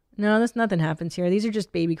more. No, nothing happens here. These are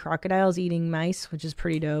just baby crocodiles eating mice, which is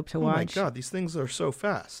pretty dope to watch. Oh my God, these things are so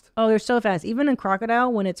fast. Oh, they're so fast. Even a crocodile,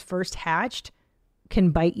 when it's first hatched,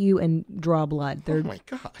 can bite you and draw blood. They're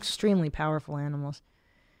extremely powerful animals.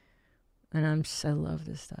 And I love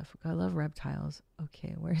this stuff. I love reptiles.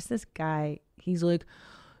 Okay, where's this guy? He's like,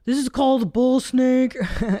 this is called a bull snake.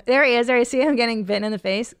 There he is. There you see him getting bitten in the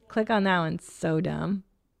face. Click on that one. So dumb.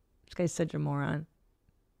 This guy's such a moron.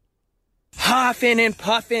 Huffing and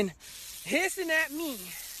puffing, hissing at me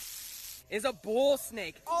is a bull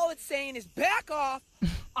snake. All it's saying is back off.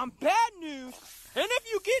 I'm bad news. And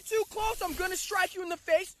if you get too close, I'm going to strike you in the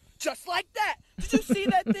face just like that. Did you see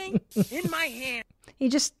that thing? In my hand.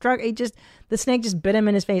 The snake just bit him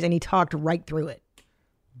in his face and he talked right through it.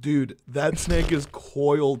 Dude, that snake is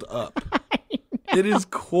coiled up. It is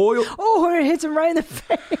coiled. Oh, it hits him right in the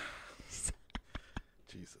face.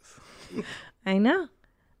 Jesus. I know.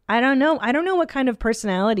 I don't know what kind of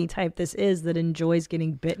personality type this is that enjoys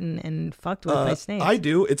getting bitten and fucked with by snakes. I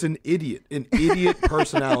do. It's an idiot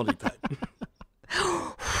personality type.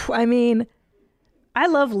 I mean, I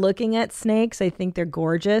love looking at snakes. I think they're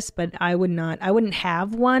gorgeous, but I wouldn't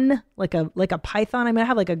have one like a python. I mean, I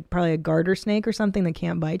have probably a garter snake or something that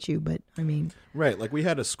can't bite you, but I mean. Right. Like we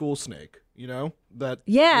had a school snake, that,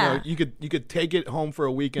 yeah. You could take it home for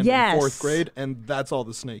a weekend in fourth grade and that's all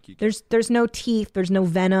the snake you get. There's no teeth. There's no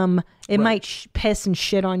venom. It might piss and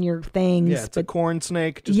shit on your things. Yeah. It's a corn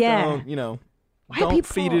snake. Just don't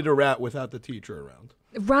feed it a rat without the teacher around.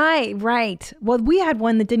 Right. Well, we had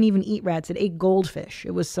one that didn't even eat rats. It ate goldfish.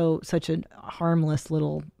 It was such a harmless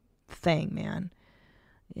little thing, man.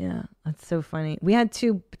 Yeah. That's so funny. We had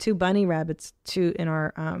two bunny rabbits in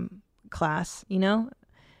our class, you know,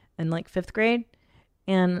 in like 5th grade.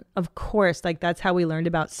 And of course, like that's how we learned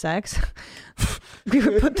about sex. We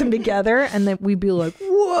would put them together and then we'd be like,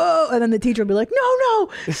 whoa. And then the teacher would be like, no,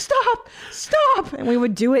 stop. And we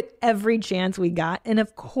would do it every chance we got. And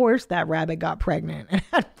of course that rabbit got pregnant and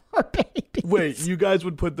had more babies. Wait, you guys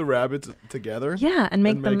would put the rabbits together? Yeah. And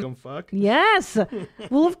make them fuck? Yes.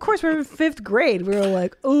 Well, of course, we were in 5th grade. We were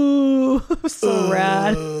like, ooh, so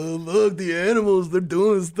rad. Look, the animals, they're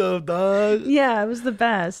doing stuff, dog. Yeah, it was the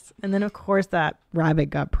best. And then of course that rabbit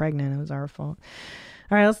got pregnant. It was our fault.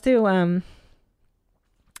 All right, let's do one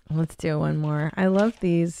more. I love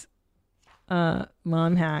these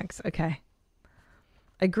mom hacks. Okay.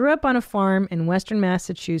 I grew up on a farm in Western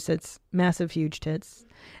Massachusetts, massive huge tits,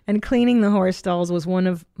 and cleaning the horse stalls was one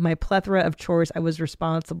of my plethora of chores I was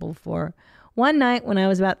responsible for. One night when I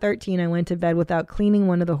was about 13, I went to bed without cleaning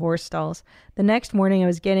one of the horse stalls. The next morning, I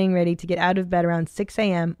was getting ready to get out of bed around 6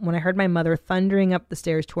 a.m. when I heard my mother thundering up the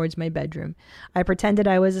stairs towards my bedroom. I pretended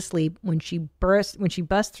I was asleep when she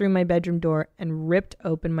bust through my bedroom door and ripped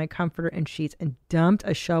open my comforter and sheets and dumped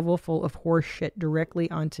a shovel full of horse shit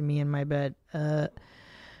directly onto me in my bed.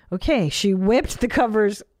 Okay, she whipped the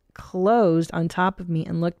covers closed on top of me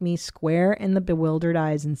and looked me square in the bewildered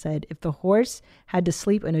eyes and said, if the horse had to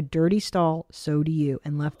sleep in a dirty stall, so do you,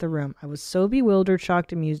 and left the room. I was so bewildered,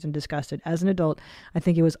 shocked, amused, and disgusted. As an adult, I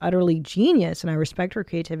think it was utterly genius, and I respect her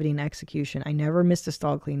creativity and execution. I never missed a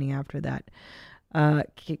stall cleaning after that.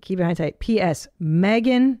 Keep it high tight. P.S.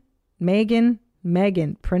 Megan,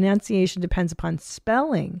 pronunciation depends upon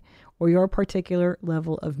spelling or your particular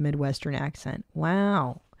level of Midwestern accent.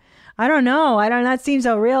 Wow. I don't know. That seems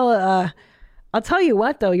so real. I'll tell you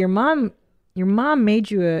what, though. Your mom made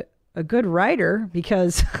you a good writer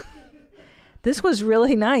because this was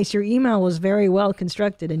really nice. Your email was very well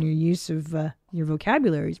constructed and your use of your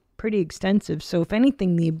vocabulary is pretty extensive. So if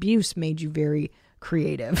anything, the abuse made you very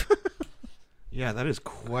creative. Yeah, that is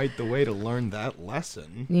quite the way to learn that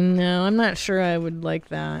lesson. No, I'm not sure I would like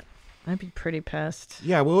that. I'd be pretty pissed.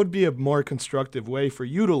 Yeah, what would be a more constructive way for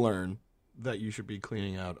you to learn that you should be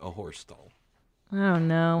cleaning out a horse stall? I don't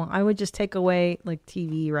know. I would just take away like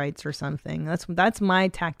TV rights or something. That's my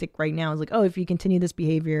tactic right now. Is like, oh, if you continue this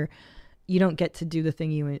behavior, you don't get to do the thing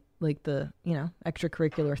you like, the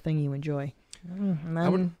extracurricular thing you enjoy. I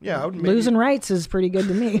would losing rights is pretty good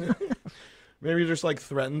to me. Maybe just like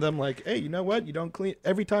threaten them, like, hey, you know what? You don't clean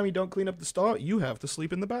every time you don't clean up the stall, you have to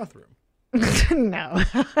sleep in the bathroom. No,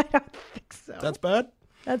 I don't think so. That's bad?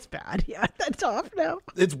 That's bad. Yeah, that's off now.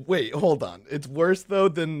 Wait, hold on. It's worse though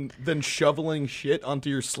than shoveling shit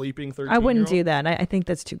onto your sleeping 13-year-old? I wouldn't do that. I think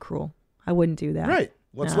that's too cruel. I wouldn't do that. Right.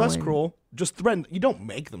 What's less cruel? Just threaten. You don't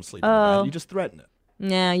make them sleep in the bed. You just threaten it.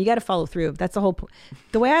 Nah, you got to follow through. That's the whole point.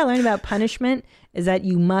 The way I learned about punishment is that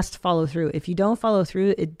you must follow through. If you don't follow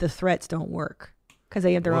through, the threats don't work. Because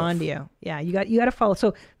they're on to you. Yeah, you got to follow.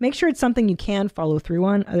 So make sure it's something you can follow through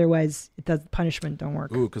on. Otherwise, punishment don't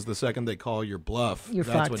work. Ooh, because the second they call your bluff, that's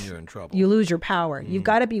fucked. when you're in trouble. You lose your power. You've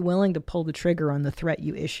got to be willing to pull the trigger on the threat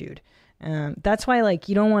you issued. That's why, like,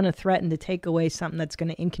 you don't want to threaten to take away something that's going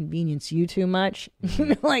to inconvenience you too much.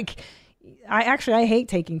 Like, I hate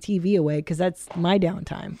taking TV away because that's my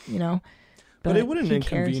downtime. But it wouldn't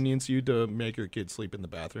inconvenience you to make your kids sleep in the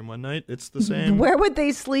bathroom one night. It's the same. Where would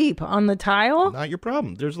they sleep? On the tile? Not your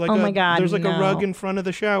problem. There's like a rug in front of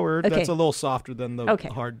the shower that's a little softer than the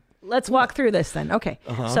hard. Let's walk through this then. Okay.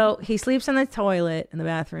 So he sleeps in the toilet in the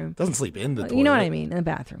bathroom. Doesn't sleep in the toilet. You know what I mean, in the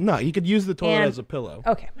bathroom. No, you could use the toilet as a pillow.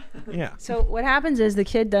 Okay. Yeah. So what happens is the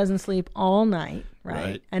kid doesn't sleep all night,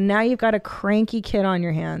 right? And now you've got a cranky kid on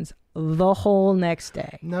your hands the whole next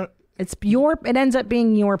day. No. It ends up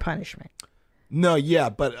being your punishment. No, yeah,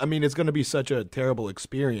 but I mean, it's going to be such a terrible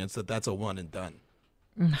experience that's a one and done.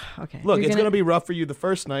 Okay. Look, it's going to be rough for you the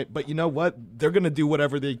first night, but you know what? They're going to do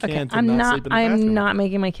whatever they can to not sleep in the bathroom. I'm not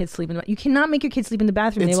making my kids sleep in the bathroom. You cannot make your kids sleep in the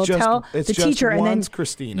bathroom. They will tell the teacher, and then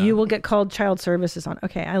Christina. You will get called child services on.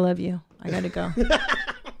 Okay, I love you. I got to go.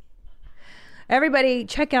 Everybody,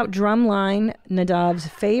 check out Drumline, Nadav's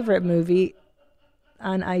favorite movie,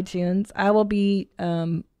 on iTunes. I will be.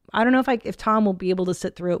 I don't know if Tom will be able to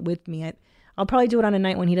sit through it with me. I'll probably do it on a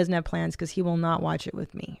night when he doesn't have plans because he will not watch it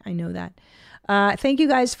with me. I know that. Thank you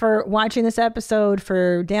guys for watching this episode,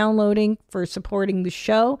 for downloading, for supporting the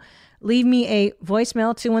show. Leave me a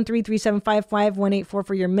voicemail, 213-375-5184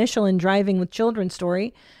 for your Michelin Driving with Children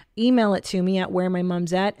story. Email it to me at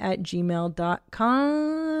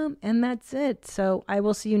wheremymomsat@gmail.com. And that's it. So I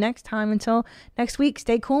will see you next time. Until next week,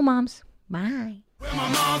 stay cool, moms. Bye. Where my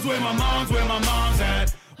mom's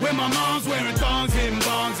at. Where my mom's wearing thongs, hitting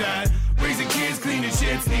bongs at. Raising kids cleaning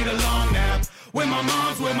shits need a long nap. Where my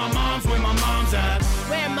mom's at?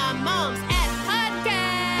 Where my mom's